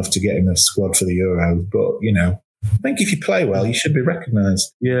do enough to get him a squad for the Euros. But, I think if you play well, you should be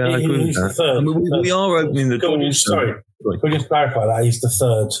recognised. Yeah, I agree with that. We are opening the doors. Sorry, can we just clarify that? He's the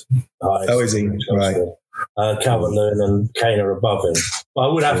third highest. Oh, is he? Right. Calvert-Lewin and Kane are above him. But I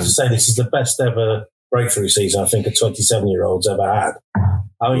would have to say this is the best ever breakthrough season I think a 27-year-old's ever had.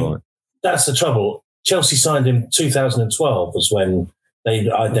 That's the trouble. Chelsea signed him 2012 was when they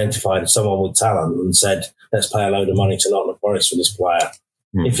identified someone with talent and said, let's pay a load of money to Nottingham Forest for this player.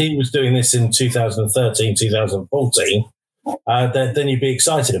 If he was doing this in 2013, 2014, then you'd be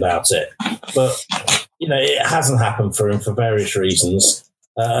excited about it. But, it hasn't happened for him for various reasons.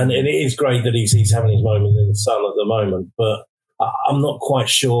 And it is great that he's having his moment in the sun at the moment. But I'm not quite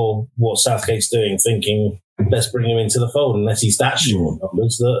sure what Southgate's doing, thinking, let's bring him into the fold, unless he's that short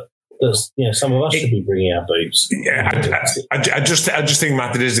numbers that some of us should be bringing our boots. Yeah, I just think,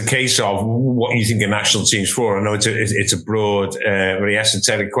 Matt, it is a case of what you think a national team's for. I know it's a broad, very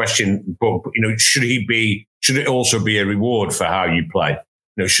esoteric question, but should it also be a reward for how you play?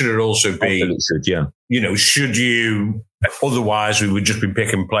 Should it also be? Should you? Otherwise, we would just be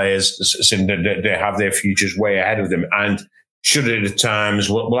picking players saying that they have their futures way ahead of them. And should it at times?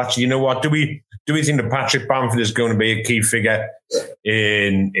 Well, actually, you know what? Do we think that Patrick Bamford is going to be a key figure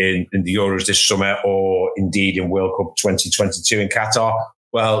in the Euros this summer, or indeed in World Cup 2022 in Qatar?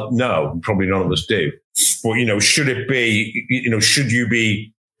 Well, no, probably none of us do. But, should it be, should you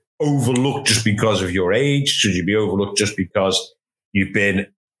be overlooked just because of your age? Should you be overlooked just because you've been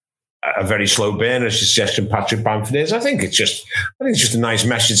a very slow burner, as suggestion Patrick Bamford is? I think it's just a nice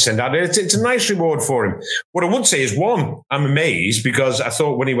message to send out. It's a nice reward for him. What I would say is, one, I'm amazed because I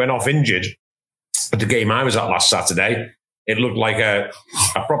thought when he went off injured at the game I was at last Saturday, it looked like a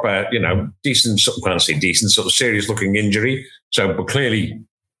proper, decent, I can't say decent, sort of serious looking injury. So, but clearly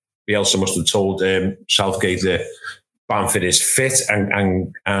Bielsa must have told Southgate that Bamford is fit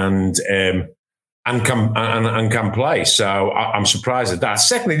and can play. So I'm surprised at that.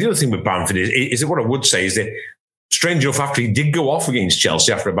 Secondly, the other thing with Bamford is that what I would say is that, strange enough, after he did go off against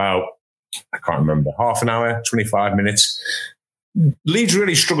Chelsea after about, I can't remember, half an hour, 25 minutes, Leeds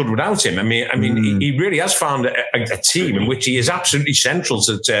really struggled without him. I mean, he really has found a team in which he is absolutely central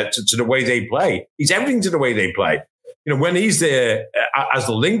to the way they play. He's everything to the way they play. When he's there as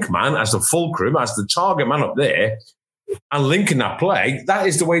the link man, as the fulcrum, as the target man up there, and linking that play, that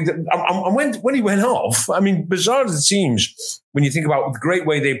is the way that. And when he went off, I mean, bizarre as it seems, when you think about the great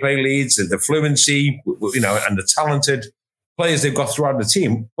way they play Leeds, the fluency, and the talented players they've got throughout the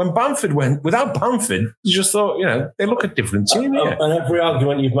team. When Bamford went, without Bamford, you just thought, they look a different team here. And every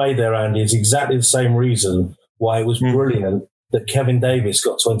argument you've made there, Andy, is exactly the same reason why it was brilliant that Kevin Davies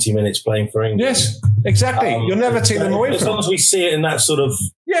got 20 minutes playing for England. Yes, exactly. You'll never take them away from him. As long as we see it in that sort of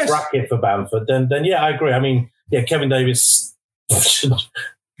bracket for Bamford, then yeah, I agree. I mean, Kevin Davies,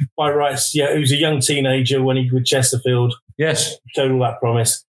 by rights, he was a young teenager when he with Chesterfield. Yes. Showed all that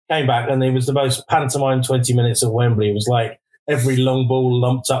promise. Came back and it was the most pantomime 20 minutes at Wembley. It was like every long ball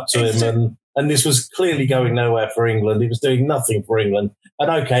lumped up to him, and this was clearly going nowhere for England. It was doing nothing for England.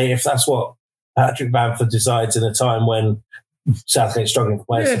 And okay, if that's what Patrick Bamford decides in a time when Southgate's struggling for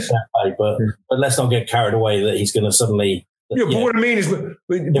players to play, but let's not get carried away that he's going to suddenly. But what I mean is, if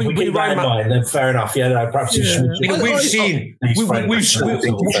we keep that in mind, then fair enough. Perhaps you should. We have seen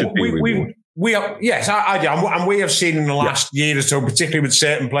in the last year or so, particularly with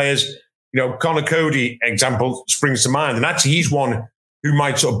certain players. Conor Cody example springs to mind, and actually he's one who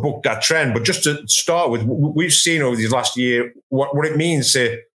might sort of book that trend. But just to start with, we've seen over these last year what it means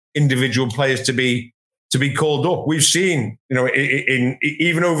to individual players to be called up. We've seen, in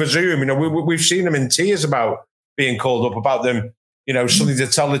even over Zoom, we've seen them in tears about being called up, about them, something to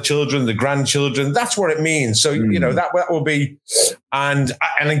tell the children, the grandchildren. That's what it means. So, that will be, and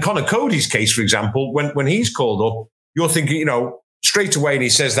in Conor Cody's case, for example, when he's called up, you're thinking, straight away, and he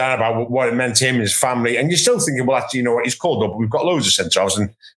says that about what it meant to him and his family, and you're still thinking, well, actually, he's called up. We've got loads of centre-halves, and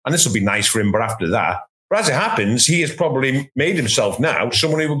this will be nice for him. But after that, but as it happens, he has probably made himself now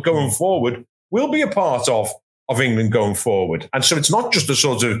someone who, going forward, will be a part of England going forward. And so it's not just a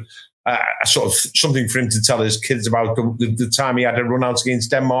sort of something for him to tell his kids about the time he had to run out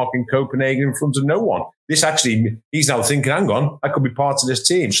against Denmark in Copenhagen in front of no one. This actually, he's now thinking, hang on, I could be part of this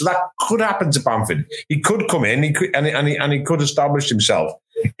team. So that could happen to Bamford. He could come in, he could establish himself.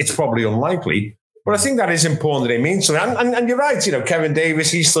 It's probably unlikely, but I think that is important that he means something. And you're right, Kevin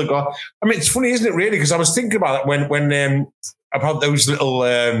Davies, he's still got. I mean, it's funny, isn't it? Really, because I was thinking about it when about those little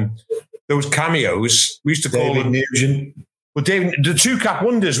those cameos. We used to call them Nugent. Well, David, the two cap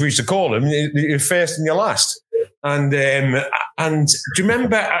wonders we used to call them, your first and your last. And do you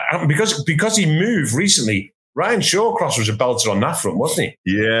remember, because he moved recently, Ryan Shawcross was a belter on that front, wasn't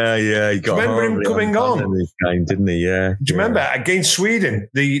he? Yeah. He got. Do you remember him coming on? Game, didn't he? Yeah. Do you remember against Sweden,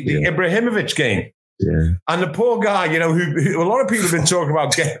 the Ibrahimovic game? Yeah. And the poor guy, who a lot of people have been talking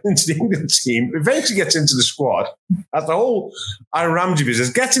about getting into the England team, eventually gets into the squad. That's the whole Aaron Ramsey business.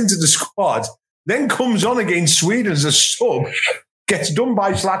 Gets into the squad. Then comes on against Sweden as a sub, gets done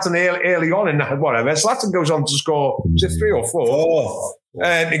by Zlatan early on in that, whatever. Zlatan goes on to score, is it 3 or 4?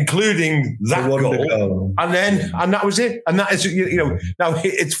 Including that goal. And that was it. And that is, now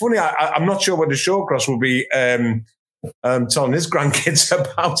it's funny, I'm not sure whether Shawcross will be telling his grandkids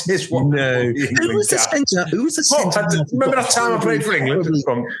about his one. No. Who was the centre? Remember that time I played for England?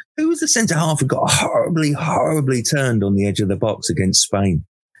 Who was the centre half who got horribly turned on the edge of the box against Spain?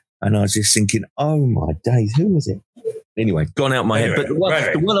 And I was just thinking, oh my days, who was it? Anyway, gone out my head. But the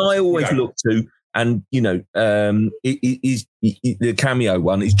one I always look to, and is the cameo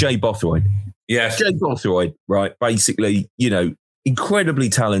one, is Jay Bothroyd. Yes, Jay Bothroyd, right? Basically, incredibly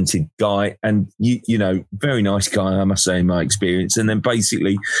talented guy, and very nice guy, I must say, in my experience. And then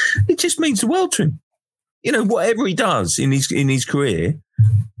basically, it just means the world to him. Whatever he does in his career,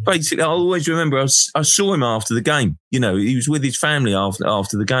 basically, I always remember I saw him after the game. You know, he was with his family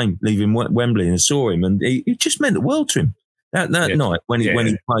after the game, leaving Wembley, and I saw him, and it just meant the world to him that night when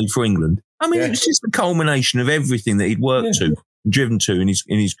he played for England. I mean, it was just the culmination of everything that he'd worked to, driven to in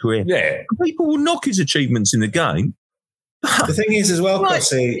his career. Yeah, and people will knock his achievements in the game. The thing is, as well,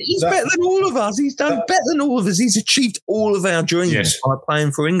 Cossey, he's better than all of us. He's done better than all of us. He's achieved all of our dreams by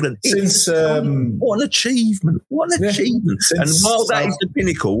playing for England. What an achievement! What an achievement! And while that is the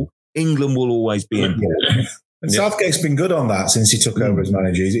pinnacle, England will always be important. And Southgate's been good on that since he took over as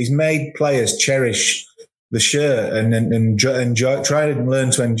manager. He's made players cherish the shirt and enjoy, try and learn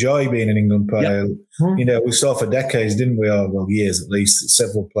to enjoy being an England player. Yep. You know, we saw for decades, didn't we? Well, years at least,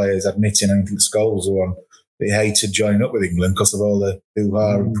 several players admitting, and Scholes were one, they hated joining up with England because of all the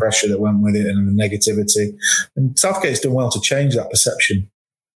hoo-ha and pressure that went with it and the negativity. And Southgate's done well to change that perception.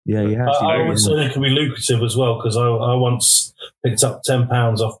 Yeah, he has. I would say it can be lucrative as well, because I once picked up £10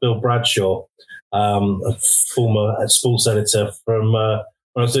 off Bill Bradshaw, a former sports editor from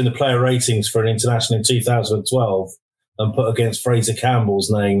when I was doing the player ratings for an international in 2012, and put against Fraser Campbell's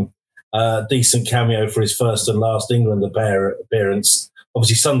name, decent cameo for his first and last England appearance.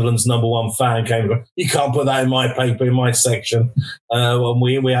 Obviously, Sunderland's number one fan came, you can't put that in my paper, in my section. And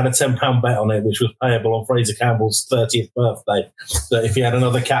we had a £10 bet on it, which was payable on Fraser Campbell's 30th birthday. That if he had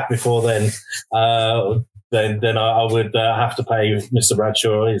another cap before then I would have to pay Mr.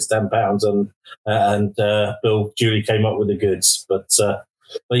 Bradshaw his £10, and Bill duly came up with the goods.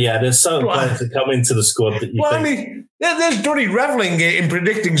 But yeah, there's certain players that come into the squad that you think... I mean, there's Donny revelling in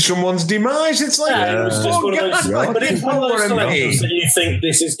predicting someone's demise. It's like... it was just one of those... But it's one of those selections that you think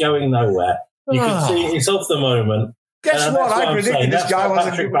this is going nowhere. You can see it's off the moment. Guess what? I predicted this guy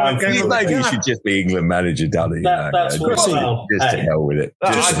wasn't... Maybe you should just be England manager, Donny. That's what... Just to hell with it.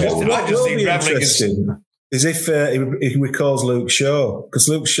 What will be interesting is if he recalls Luke Shaw. Because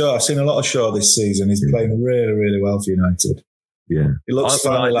Luke Shaw, I've seen a lot of Shaw this season. He's playing really, really well for United. Yeah, he looks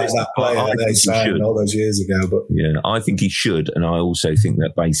finally like that player they signed all those years ago. But yeah, I think he should, and I also think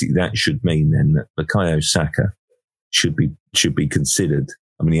that basically that should mean then that Bukayo Saka should be considered.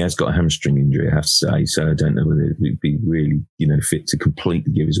 I mean, he has got a hamstring injury, I have to say, so I don't know whether he'd be really fit to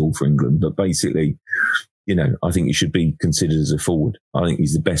completely give his all for England. But basically, I think he should be considered as a forward. I think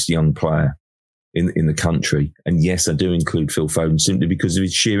he's the best young player in the country, and yes, I do include Phil Foden simply because of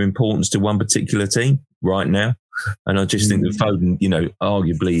his sheer importance to one particular team right now. And I just think that Foden,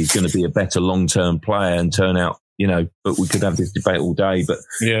 arguably is going to be a better long-term player and turn out, but we could have this debate all day. But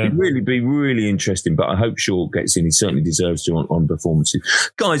it'd really be really interesting. But I hope Shaw gets in. He certainly deserves to on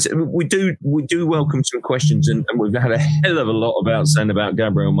performances. Guys, we do welcome some questions, and we've had a hell of a lot saying about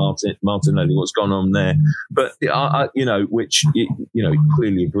Gabriel Martinelli, what's gone on there. But which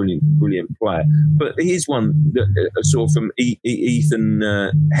clearly a brilliant player. But here's one that I saw from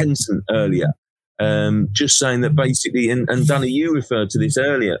Ethan Henson earlier. Just saying that basically, and Danny, you referred to this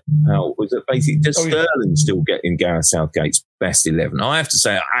earlier, Hal, was that basically does Sterling still get in Gareth Southgate's best 11? I have to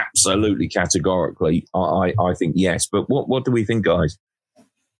say, absolutely categorically, I think yes. But what do we think, guys?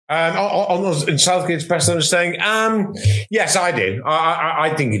 In Southgate's best 11, saying yes, I do.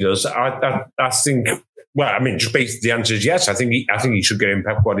 I think he does. I think. Well, I mean, just basically the answer is yes. I think he should get in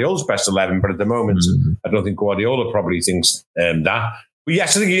Pep Guardiola's best 11, but at the moment, I don't think Guardiola probably thinks that. But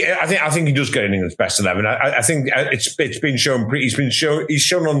yes, I think he does get in England's best 11. I think it's been shown. He's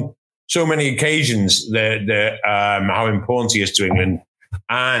shown on so many occasions that how important he is to England,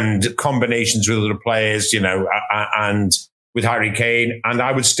 and combinations with other players, and with Harry Kane. And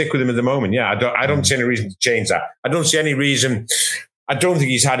I would stick with him at the moment. Yeah, I don't see any reason to change that. I don't see any reason. I don't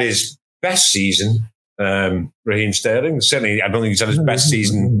think he's had his best season, Raheem Sterling. Certainly, I don't think he's had his best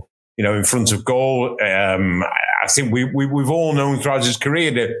season, in front of goal. I think we've all known throughout his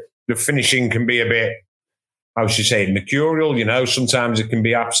career that the finishing can be a bit, how should you say, mercurial. Sometimes it can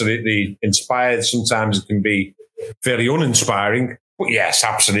be absolutely inspired. Sometimes it can be fairly uninspiring. But yes,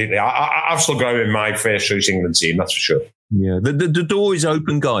 absolutely. I've still got him in my first choice England team, that's for sure. Yeah, the door is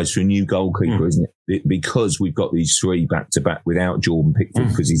open, guys, for a new goalkeeper, isn't it? Because we've got these three back-to-back without Jordan Pickford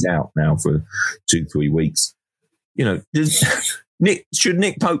because he's out now for 2-3 weeks. Should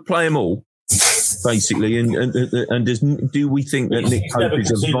Nick Pope play them all? Basically, and do we think that Nick Pope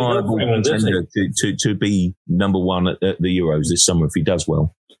is a viable contender to be number one at the Euros this summer if he does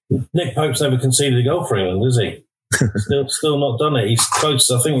well? Nick Pope's never conceded a goal for England, has he? Still not done it. He's close.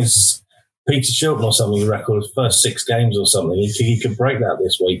 I think it's Peter Shilton or something. He record his first 6 games or something. He could break that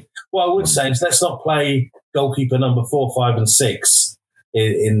this week. What I would say is let's not play goalkeeper number 4, 5, and 6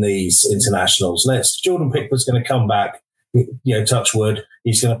 in these internationals. Jordan Pickford's going to come back. Touch wood.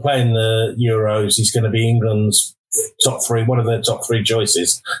 He's going to play in the Euros. He's going to be England's top three, one of their top three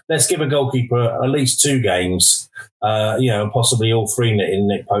choices. Let's give a goalkeeper at least 2 games, possibly all 3 in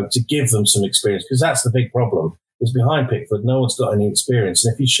Nick Pope, to give them some experience, because that's the big problem. Is behind Pickford, no one's got any experience,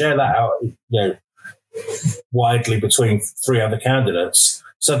 and if you share that out, widely between 3 other candidates,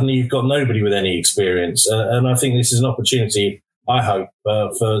 suddenly you've got nobody with any experience. And I think this is an opportunity, I hope,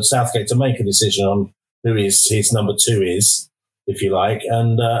 for Southgate to make a decision on who his number 2 is, if you like,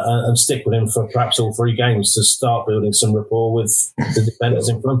 and stick with him for perhaps all 3 games to start building some rapport with the defenders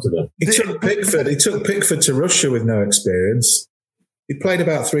in front of him. He took Pickford to Russia with no experience. He played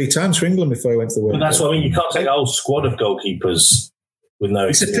about 3 times for England before he went to the World Cup. But that's what I mean. You can't take a whole squad of goalkeepers with no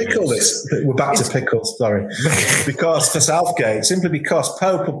experience. It's a pickle, this. We're back to pickles, sorry. Because for Southgate, simply because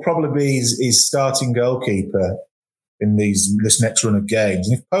Pope will probably be his starting goalkeeper in this next run of games.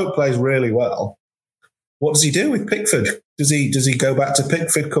 And if Pope plays really well, what does he do with Pickford? Does he go back to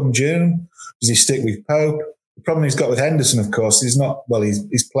Pickford come June? Does he stick with Pope? The problem he's got with Henderson, of course, he's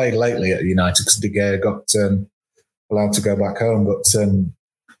played lately at United because De Gea got allowed to go back home. But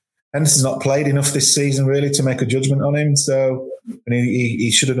Henderson's not played enough this season really to make a judgment on him. So, and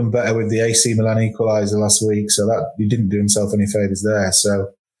he should have done better with the AC Milan equaliser last week. So that he didn't do himself any favours there.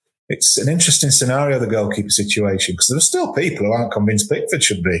 So it's an interesting scenario, the goalkeeper situation, because there are still people who aren't convinced Pickford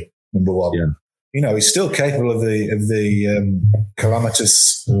should be number 1. Yeah. He's still capable of the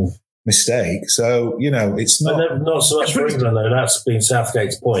calamitous mistake. So, it's not. But not so much for England, though. That's been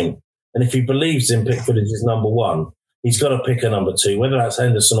Southgate's point. And if he believes in Pickford as his number 1, he's got to pick a number 2, whether that's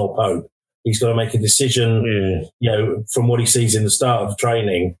Henderson or Pope. He's got to make a decision, from what he sees in the start of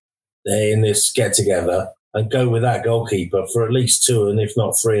training in this get-together, and go with that goalkeeper for at least 2, and if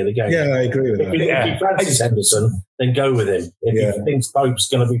not 3 of the games. Yeah, I agree with that. If he fancies Henderson, then go with him. If he thinks Pope's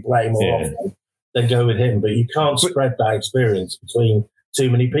going to be playing more often, then go with him. But you can't spread that experience between too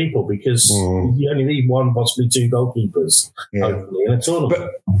many people, because you only need 1, possibly 2 goalkeepers, hopefully, in a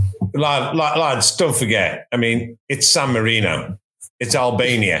tournament. But lads, don't forget, it's San Marino, it's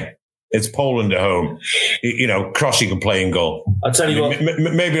Albania, it's Poland at home. Crossy can play in goal. I'll tell you what.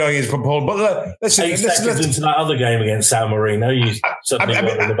 Maybe I use for Poland, but listen. 8 seconds into that other game against San Marino, you suddenly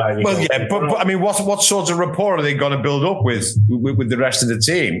about your goal. Yeah, but what sort of rapport are they going to build up with the rest of the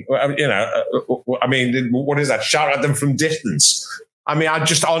team? What is that? Shout at them from distance. I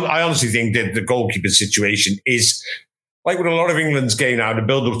honestly think that the goalkeeper situation is like with a lot of England's game now to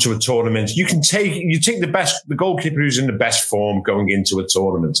build up to a tournament. You take the goalkeeper who's in the best form going into a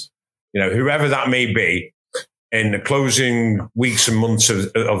tournament. Whoever that may be in the closing weeks and months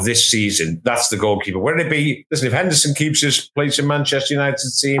of this season, that's the goalkeeper. Whether it be, listen, if Henderson keeps his place in Manchester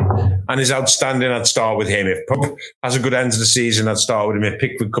United's team and is outstanding, I'd start with him. If Pope has a good end of the season, I'd start with him. If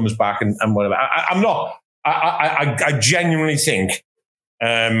Pickford comes back and whatever. I genuinely think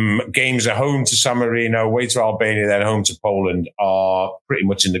games at home to San Marino, away to Albania, then home to Poland are pretty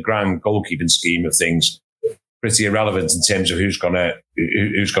much in the grand goalkeeping scheme of things pretty irrelevant in terms of who's going to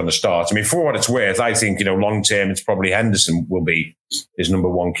start. For what it's worth, I think long term it's probably Henderson will be his number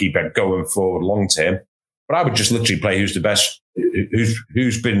 1 keeper going forward long term. But I would just literally play who's the best,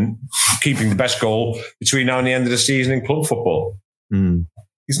 who's been keeping the best goal between now and the end of the season in club football.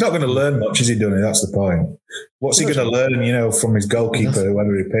 He's not going to learn much, is he, Donny? That's the point. What's he going to learn, from his goalkeeper,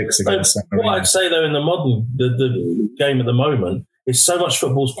 whoever he picks against San Marino? What I'd say, though, in the modern the game at the moment, is so much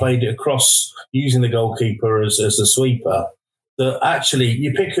football's played across using the goalkeeper as a sweeper that actually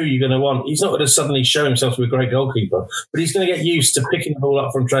you pick who you're going to want. He's not going to suddenly show himself to be a great goalkeeper, but he's going to get used to picking the ball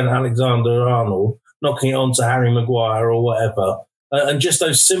up from Trent Alexander-Arnold, knocking it on to Harry Maguire or whatever. And just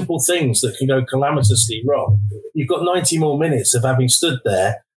those simple things that can go calamitously wrong. You've got 90 more minutes of having stood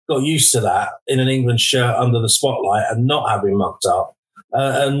there, got used to that in an England shirt under the spotlight and not having mucked up.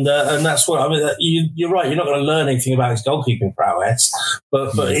 And that's what you're right. You're not going to learn anything about his goalkeeping prowess,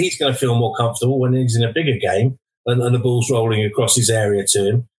 but he's going to feel more comfortable when he's in a bigger game and the ball's rolling across his area to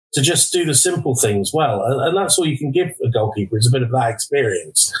him to just do the simple things well. And that's all you can give a goalkeeper is a bit of that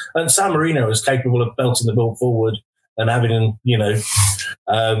experience. And San Marino is capable of belting the ball forward and having,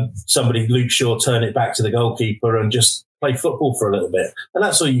 somebody, Luke Shaw, turn it back to the goalkeeper and just play football for a little bit. And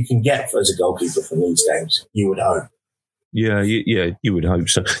that's all you can get as a goalkeeper from these games, you would hope. Yeah, you would hope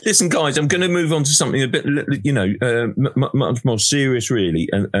so. Listen, guys, I'm going to move on to something a bit, much more serious, really,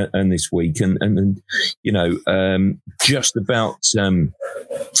 and this week, and just about, on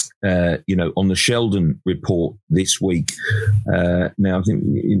the Sheldon report this week. Now, I think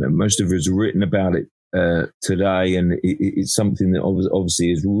most of us have written about it today, and it's something that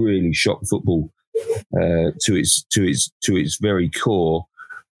obviously has really shocked football to its very core.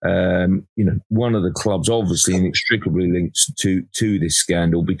 one of the clubs obviously inextricably linked to this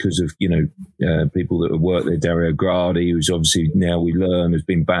scandal because of, people that have worked there. Dario Gradi, who's obviously now we learn has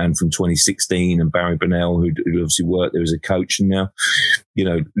been banned from 2016, and Barry Bonnell, who obviously worked there as a coach and now,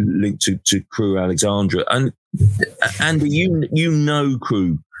 linked to Crewe Alexandra. And Andy, you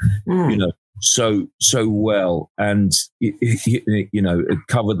Crewe, so well, and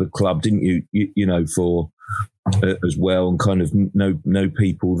covered the club, didn't you? For as well, and kind of know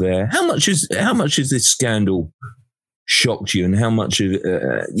people there. How much has this scandal shocked you, and how much of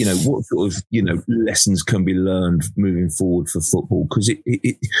what sort of lessons can be learned moving forward for football? Because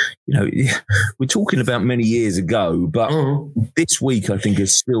we're talking about many years ago, but this week I think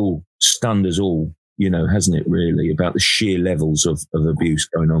has still stunned us all. Hasn't it really, about the sheer levels of abuse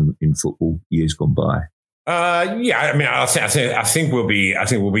going on in football years gone by? I think we'll be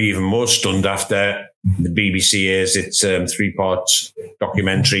even more stunned after the BBC airs its 3-part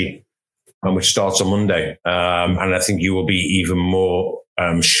documentary, which starts on Monday, and I think you will be even more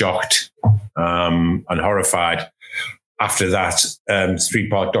shocked and horrified after that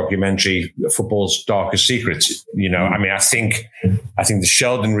 3-part documentary, Football's Darkest Secrets. I think the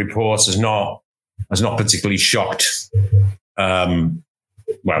Sheldon report has not particularly shocked.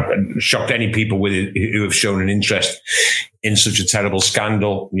 Shocked any people who have shown an interest in such a terrible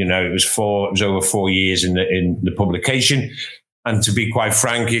scandal. It was over 4 years in the publication, and to be quite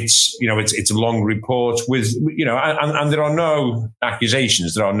frank, it's a long report with and there are no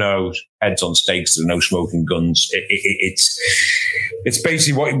accusations, there are no heads on stakes, there are no smoking guns. It's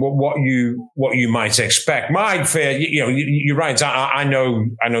basically what you might expect. My fear, you're right. I know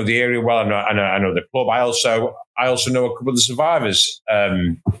the area well. I know the club. I also know a couple of the survivors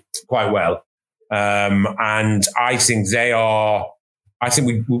quite well, and I think they are. I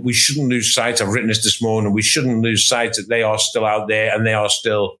think we shouldn't lose sight. I've written this morning. We shouldn't lose sight that they are still out there, and they are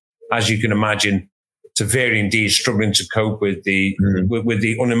still, as you can imagine, to varying degrees, struggling to cope with the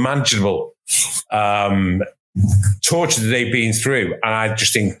unimaginable torture that they've been through. And I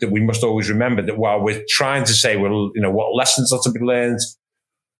just think that we must always remember that while we're trying to say, what lessons are to be learned,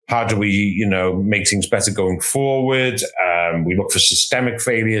 how do we, make things better going forward? We look for systemic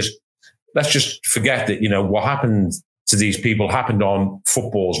failures. Let's just forget that, what happened to these people happened on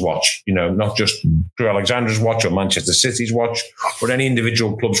football's watch, not just Crewe Alexandra's watch or Manchester City's watch or any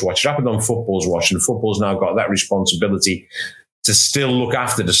individual club's watch. It happened on football's watch, and football's now got that responsibility to still look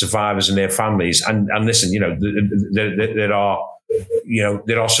after the survivors and their families. And listen, there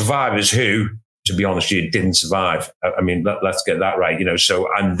are survivors who, to be honest, didn't survive. I mean, let's get that right,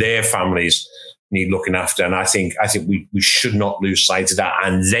 and their families need looking after. And I think we should not lose sight of that.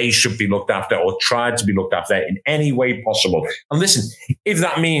 And they should be looked after, or tried to be looked after in any way possible. And listen, if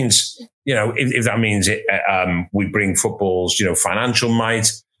that means, we bring football's, financial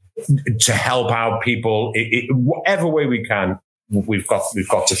might to help out people, whatever way we can, we've got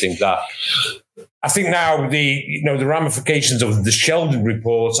to think that. I think now the ramifications of the Sheldon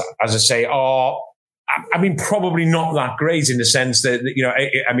report, as I say, are, probably not that great in the sense that,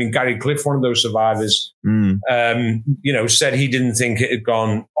 Gary Cliff, one of those survivors, said he didn't think it had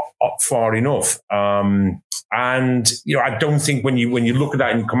gone far enough. And, I don't think when you look at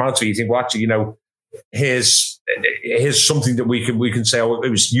that and you come out to it, you think, well, actually, here's something that we can say, oh, it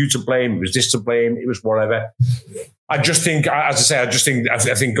was you to blame, it was this to blame, it was whatever. I just think, as I say, I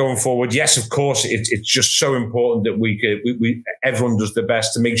think going forward, yes, of course, it's just so important that we everyone does their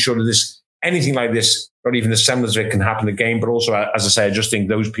best to make sure that anything like this, not even the semblance of it, can happen again. But also, as I say, I just think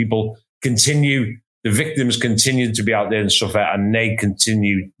those people the victims continue to be out there and suffer, and they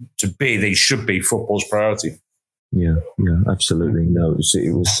should be football's priority. Yeah, absolutely. No, it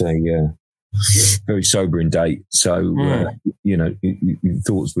was a very sobering day. So, your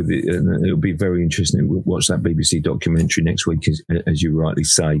thoughts with it, and it'll be very interesting to watch that BBC documentary next week, as you rightly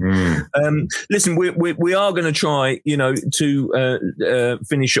say. Listen, we are going to try, to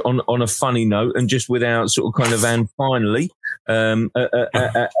finish on a funny note, and just without sort of kind of, and finally,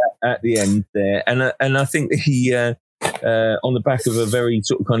 at the end there. And I think he, on the back of a very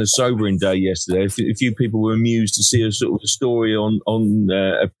sort of kind of sobering day yesterday, a few people were amused to see a sort of a story on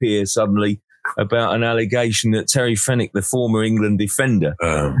appear suddenly about an allegation that Terry Fenwick, the former England defender,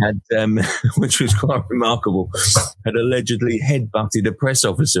 had, which was quite remarkable, had allegedly headbutted a press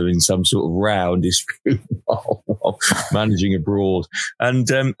officer in some sort of row and dispute while managing abroad. And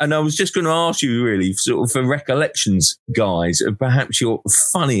I was just going to ask you, really, sort of for recollections, guys, of perhaps your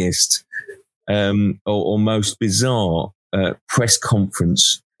funniest or most bizarre press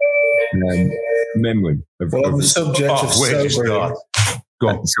conference memory. On the subject of sobering, go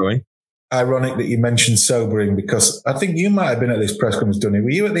on. Sorry. ironic that you mentioned sobering, because I think you might have been at this press conference, Dunny. Were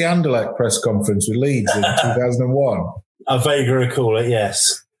you at the Anderlecht press conference with Leeds in 2001? I vaguely recall it,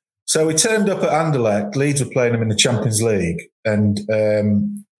 yes. So we turned up at Anderlecht. Leeds were playing them in the Champions League, and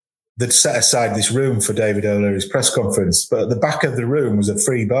they'd set aside this room for David O'Leary's press conference. But at the back of the room was a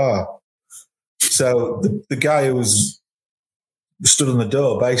free bar. So the guy who was stood on the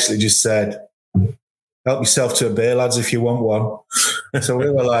door basically just said, "Help yourself to a beer, lads, if you want one." So we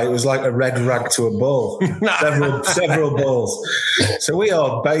were like, it was like a red rag to a bull, several bulls. So we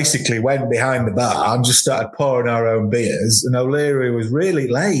all basically went behind the bar and just started pouring our own beers. And O'Leary was really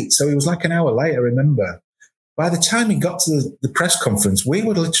late. So he was like an hour late, I remember. By the time he got to the press conference, we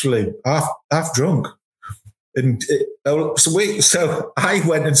were literally half drunk. And so I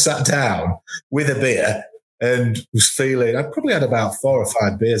went and sat down with a beer and was feeling, I probably had about 4 or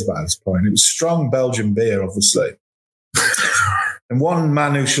 5 beers by this point. It was strong Belgian beer, obviously. And one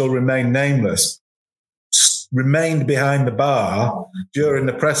man who shall remain nameless remained behind the bar during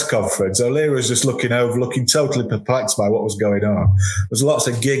the press conference. O'Leary was just looking over, looking totally perplexed by what was going on. There was lots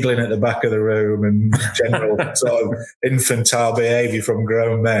of giggling at the back of the room and general sort of infantile behaviour from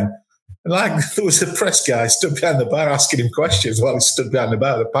grown men. And there was a press guy stood behind the bar asking him questions while he stood behind the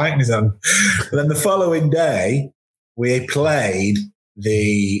bar with a pint in his hand. And then the following day, we played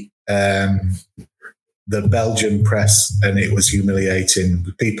the Belgian press, and it was humiliating.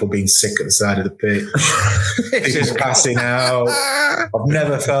 People being sick at the side of the pitch, people passing out. I've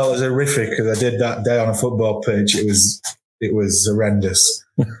never felt as horrific as I did that day on a football pitch. It was horrendous.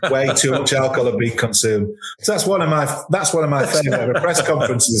 Way too much alcohol had been consumed. So that's one of my favourite press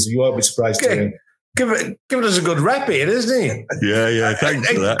conferences. You won't be surprised to hear. Giving us a good rep here, isn't he? Yeah. Thanks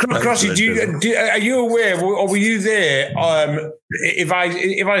for that. Crossy, are you aware, or were you there? If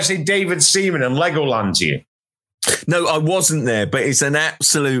I say David Seaman and Legoland to you? No, I wasn't there, but it's an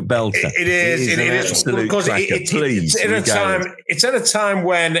absolute belter. It is an absolute cracker. Please, it's at a time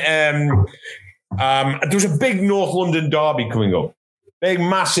when there was a big North London derby coming up, big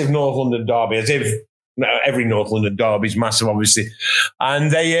massive North London derby, as if every North London derby is massive, obviously, and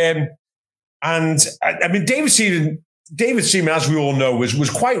they. And I mean, David Seaman, as we all know, was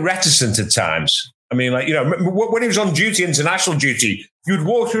quite reticent at times. I mean, when he was on duty, international duty, you'd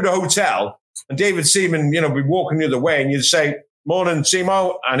walk through the hotel and David Seaman, be walking the other way and you'd say, "Morning,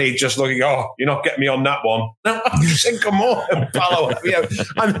 Seamo," and he'd just look at you, "Oh, you're not getting me on that one." You say, "Come on, follow."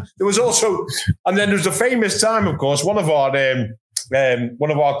 And there was also, and then there was the famous time, of course, one of our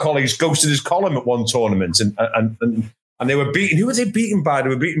colleagues ghosted his column at one tournament and they were beaten. Who were they beaten by? They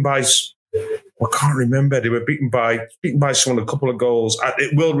were beaten by, I can't remember. They were beaten by someone, a couple of goals.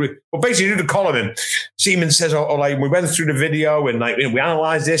 But basically, do the column. And Seaman says, we went through the video and we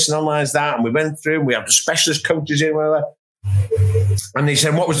analysed this and analysed that, and we went through and we have the specialist coaches in, whatever. And he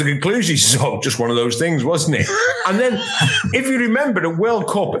said, "What was the conclusion?" He says, "Just one of those things, wasn't it?" And then, if you remember the World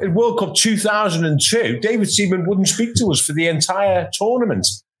Cup 2002, David Seaman wouldn't speak to us for the entire tournament.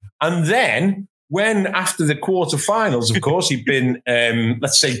 And then, when after the quarterfinals, of course, he'd been,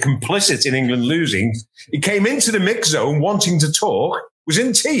 let's say, complicit in England losing, he came into the mix zone wanting to talk, was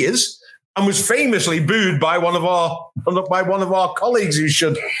in tears, and was famously booed by one of our colleagues who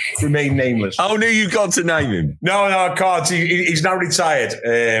should remain nameless. Oh, no, you got to name him. No, I can't. He's now retired.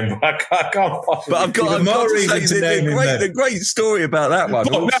 I can't possibly. But I've got to say the great story about that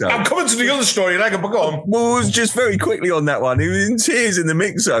one. Also. I'm coming to the other story. Go on. Well, it was just very quickly on that one. He was in tears in the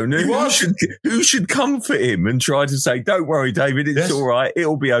mix zone. Who should comfort him and try to say, "Don't worry, David, it's all right.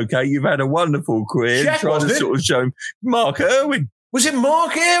 It'll be okay. You've had a wonderful career." Jeff, trying to sort of show him Mark Irwin. Was it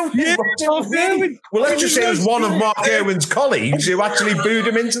Mark Irwin? Yeah, Mark Irwin. Well, let's just say it was one of Mark Irwin's colleagues who actually booed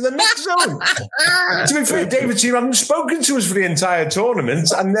him into the mix zone. To be fair, David Seaman hadn't spoken to us for the entire tournament,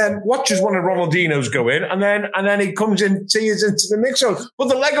 and then watches one of Ronaldinho's go in, and then he comes in tears into the mix zone. But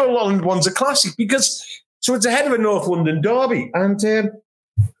the Legoland one's a classic because it's ahead of a North London derby, and it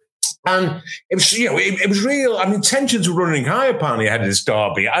was it was real. I mean, tensions were running high apparently ahead of this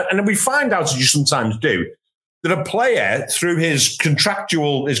derby, and we find out, as you sometimes do, that a player, through his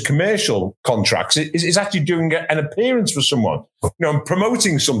commercial contracts, is actually doing an appearance for someone, and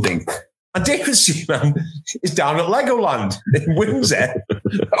promoting something. And David Seaman is down at Legoland in Windsor,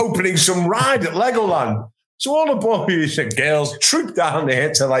 opening some ride at Legoland. So all the boys and girls troop down there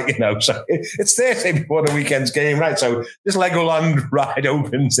to so it's Thursday before the weekend's game, right? So this Legoland ride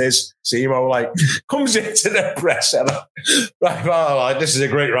opens, this Seamo comes into the press and this is a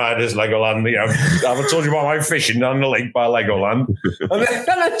great ride, this Legoland. I've told you about my fishing down the lake by Legoland. And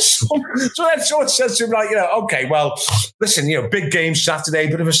then someone says to him okay, well, listen, big game Saturday,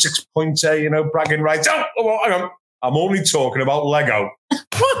 bit of a 6-pointer, bragging rights. Oh, hang on. I'm only talking about Lego.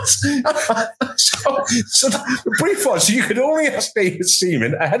 What? so the brief was, you could only ask David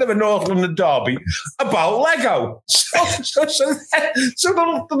Seaman ahead of a North London derby about Lego. So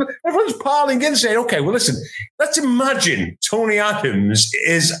everyone's piling in saying, okay, well, listen, let's imagine Tony Adams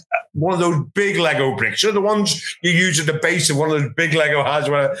is one of those big Lego bricks, the ones you use at the base of one of those big Lego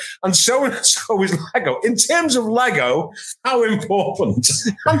houses, and so is Lego. In terms of Lego, how important?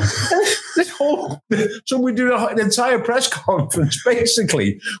 So we do an entire press conference,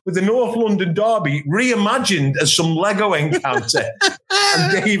 basically, with the North London derby reimagined as some Lego encounter,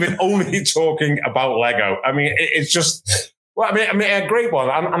 and David only talking about Lego. I mean, it's just, well, I mean, a great one,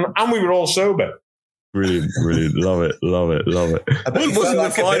 and we were all sober. Brilliant. Love it. What wasn't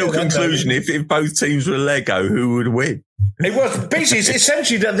the final conclusion? If both teams were Lego, who would win? It was basically,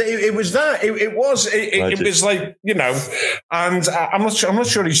 essentially that it was that. It was like, you know, and I'm not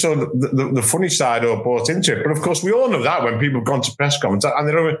sure he saw the funny side or bought into it. But of course, we all know that when people have gone to press conference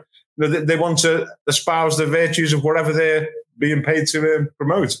and they want to espouse the virtues of whatever they're being paid to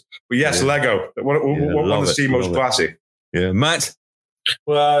promote. But yes, Lego, what want to see most classy? Yeah, Matt.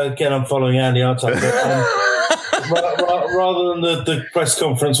 Well, again, I'm following Andy, aren't I? Rather than the press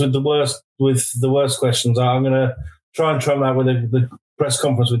conference with the worst questions, I'm going to try and trump that with the press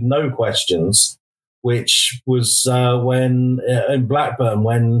conference with no questions, which was when in Blackburn,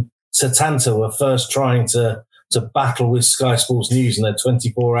 when Setanta were first trying to battle with Sky Sports News and their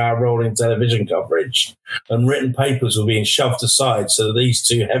 24-hour rolling television coverage, and written papers were being shoved aside so that these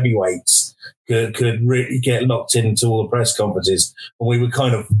two heavyweights could really get locked into all the press conferences, and we were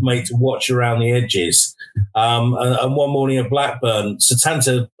kind of made to watch around the edges. And one morning at Blackburn,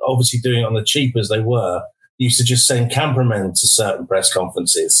 Setanta, obviously doing it on the cheap as they were, used to just send cameramen to certain press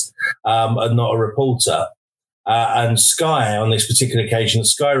conferences and not a reporter. And Sky, on this particular occasion, the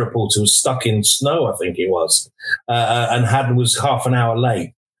Sky reporter was stuck in snow, I think it was, and was half an hour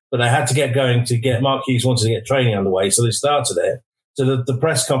late. But they had to get going Mark Hughes wanted to get training underway, so they started it. So the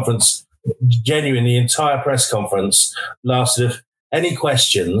press conference, genuinely, the entire press conference lasted any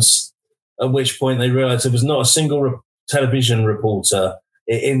questions, at which point they realised there was not a single television reporter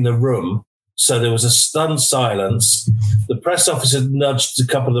in the room. So there was a stunned silence. The press officer nudged a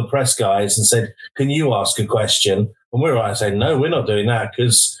couple of the press guys and said, "Can you ask a question?" And we were right saying, "No, we're not doing that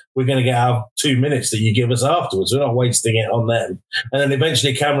because we're going to get our 2 minutes that you give us afterwards. We're not wasting it on them." And then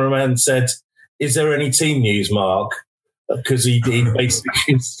eventually, cameraman said, "Is there any team news, Mark?" Because he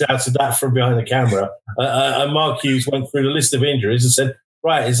basically shouted that from behind the camera. And Mark Hughes went through the list of injuries and said,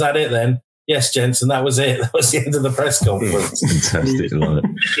 "Right, is that it then?" "Yes, gents," and that was it. That was the end of the press conference. Fantastic, love it.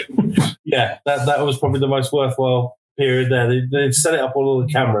 Yeah, that was probably the most worthwhile period there. They set it up all the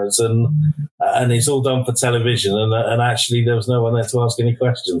cameras and it's all done for television, and actually there was no one there to ask any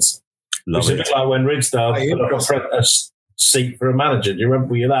questions. Love Which is like when Ridsdale put up a seat for a manager. Do you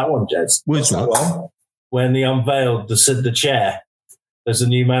remember that one, Jez? Which one? When he unveiled the chair as a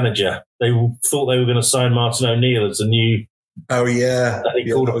new manager, they thought they were going to sign Martin O'Neill as a new. Oh yeah, and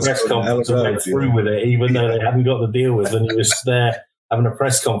he called a press conference and went through with it, even though they hadn't got the deal with, and he was there having a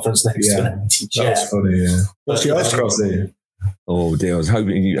press conference next to an empty chair. That's funny. Yeah. What's your eyes crossed there? Oh dear, I was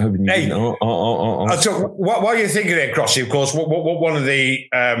hoping you. Hey, so while you're thinking it, Crossy, of course, one of the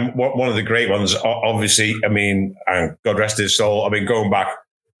great ones, obviously. I mean, God rest his soul. I mean, going back,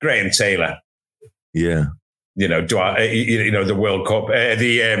 Graham Taylor. Yeah. You know, the World Cup,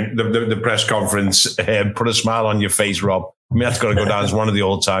 the press conference, put a smile on your face, Rob. I mean, that's got to go down as one of the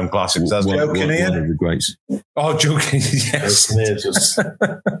all-time classics. That's one of the greats. Oh, joking, yes.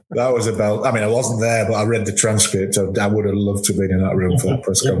 That was about, I mean, I wasn't there, but I read the transcript. I would have loved to have been in that room for that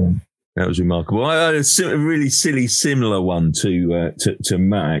press conference. That was remarkable. I had a really silly, similar one to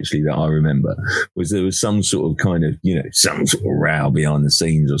Matt, actually, that I remember, was there was some sort of kind of, some sort of row behind the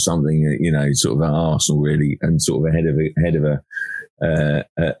scenes or something, sort of at Arsenal, really, and sort of ahead of a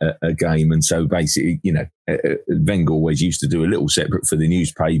game. And so basically, Wenger always used to do a little separate for the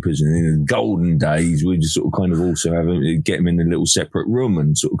newspapers, and in the golden days, we'd just sort of kind of also get him in a little separate room,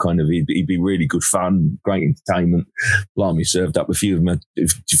 and sort of kind of he'd be really good fun, great entertainment. Blimey, served up a few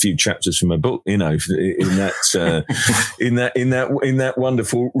chapters from my book, in that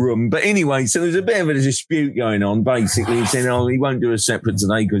wonderful room. But anyway, so there's a bit of a dispute going on. Basically, saying, he won't do a separate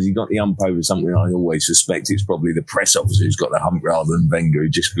today because he got the hump over something. I always suspect it's probably the press officer who's got the hump rather than Wenger, who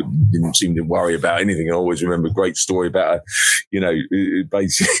just didn't seem to worry about anything. always remember a great story about,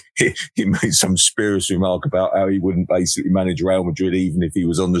 basically he made some spurious remark about how he wouldn't basically manage Real Madrid even if he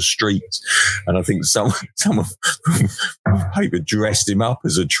was on the streets. And I think someone from paper dressed him up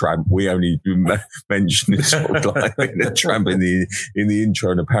as a tramp. We only mentioned it sort of like a tramp in the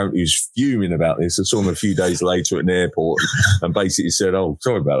intro, and apparently he was fuming about this. I saw him a few days later at an airport and basically said, "Oh,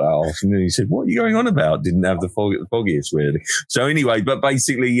 sorry about that." And then he said, "What are you going on about? Didn't have the foggiest, really." So anyway, but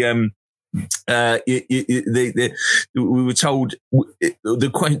basically, we were told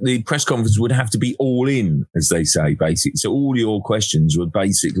the press conference would have to be all in, as they say, basically. So all your questions would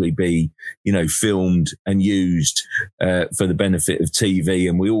basically be, filmed and used for the benefit of TV.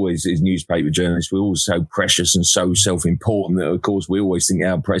 And we always, as newspaper journalists, we're always so precious and so self-important that, of course, we always think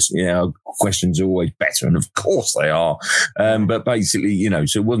our questions are always better, and of course they are. But basically,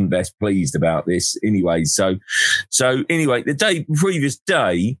 so wasn't best pleased about this anyway. So anyway, the previous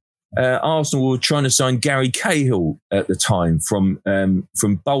day. Arsenal were trying to sign Gary Cahill at the time from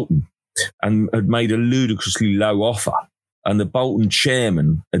Bolton, and had made a ludicrously low offer. And the Bolton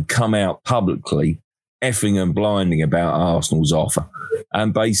chairman had come out publicly effing and blinding about Arsenal's offer.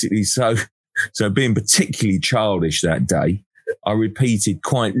 And basically, so being particularly childish that day, I repeated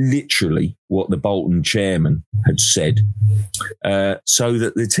quite literally what the Bolton chairman had said, so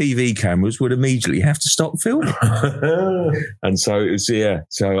that the TV cameras would immediately have to stop filming. And so it was,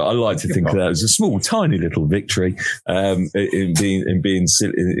 so I like to think of that as a small, tiny little victory, in being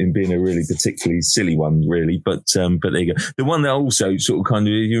a really particularly silly one, really. But there you go. The one that also sort of kind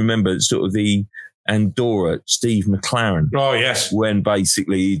of, you remember sort of the Andorra, Steve McLaren. Oh, yes. When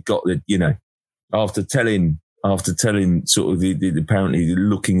basically he got after telling sort of the apparently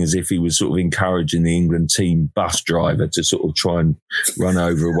looking as if he was sort of encouraging the England team bus driver to sort of try and run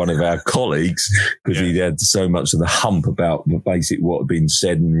over one of our colleagues because he'd had so much of the hump about basically what had been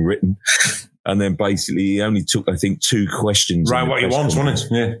said and written. And then basically he only took, I think, 2 questions. Right, what you want,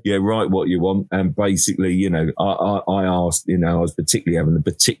 wasn't it? Yeah, right, what you want. And basically, I asked, I was particularly having a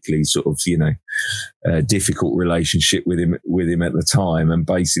particularly sort of, difficult relationship with him at the time. And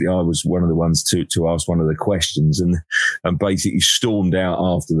basically I was one of the ones to ask one of the questions, and basically stormed out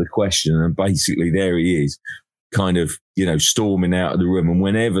after the question. And basically there he is, kind of, storming out of the room. And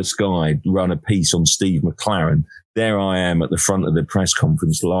whenever Sky run a piece on Steve McLaren, there I am at the front of the press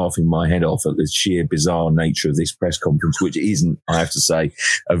conference laughing my head off at the sheer bizarre nature of this press conference, which isn't, I have to say,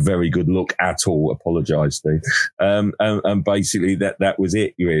 a very good look at all. Apologise, Steve. And basically that was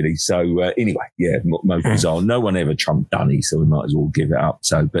it, really. So anyway, most bizarre. No one ever trumped Dunny, so we might as well give it up.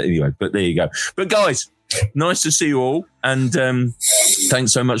 So, but anyway, but there you go. But guys, nice to see you all, and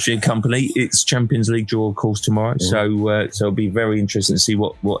thanks so much for your company. It's Champions League draw, of course, tomorrow, so it'll be very interesting to see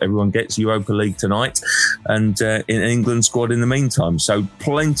what everyone gets. Europa League tonight, and in England squad in the meantime. So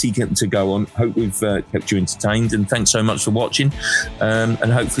plenty to go on. Hope we've kept you entertained, and thanks so much for watching. And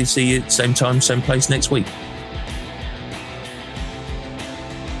hopefully see you same time, same place next week.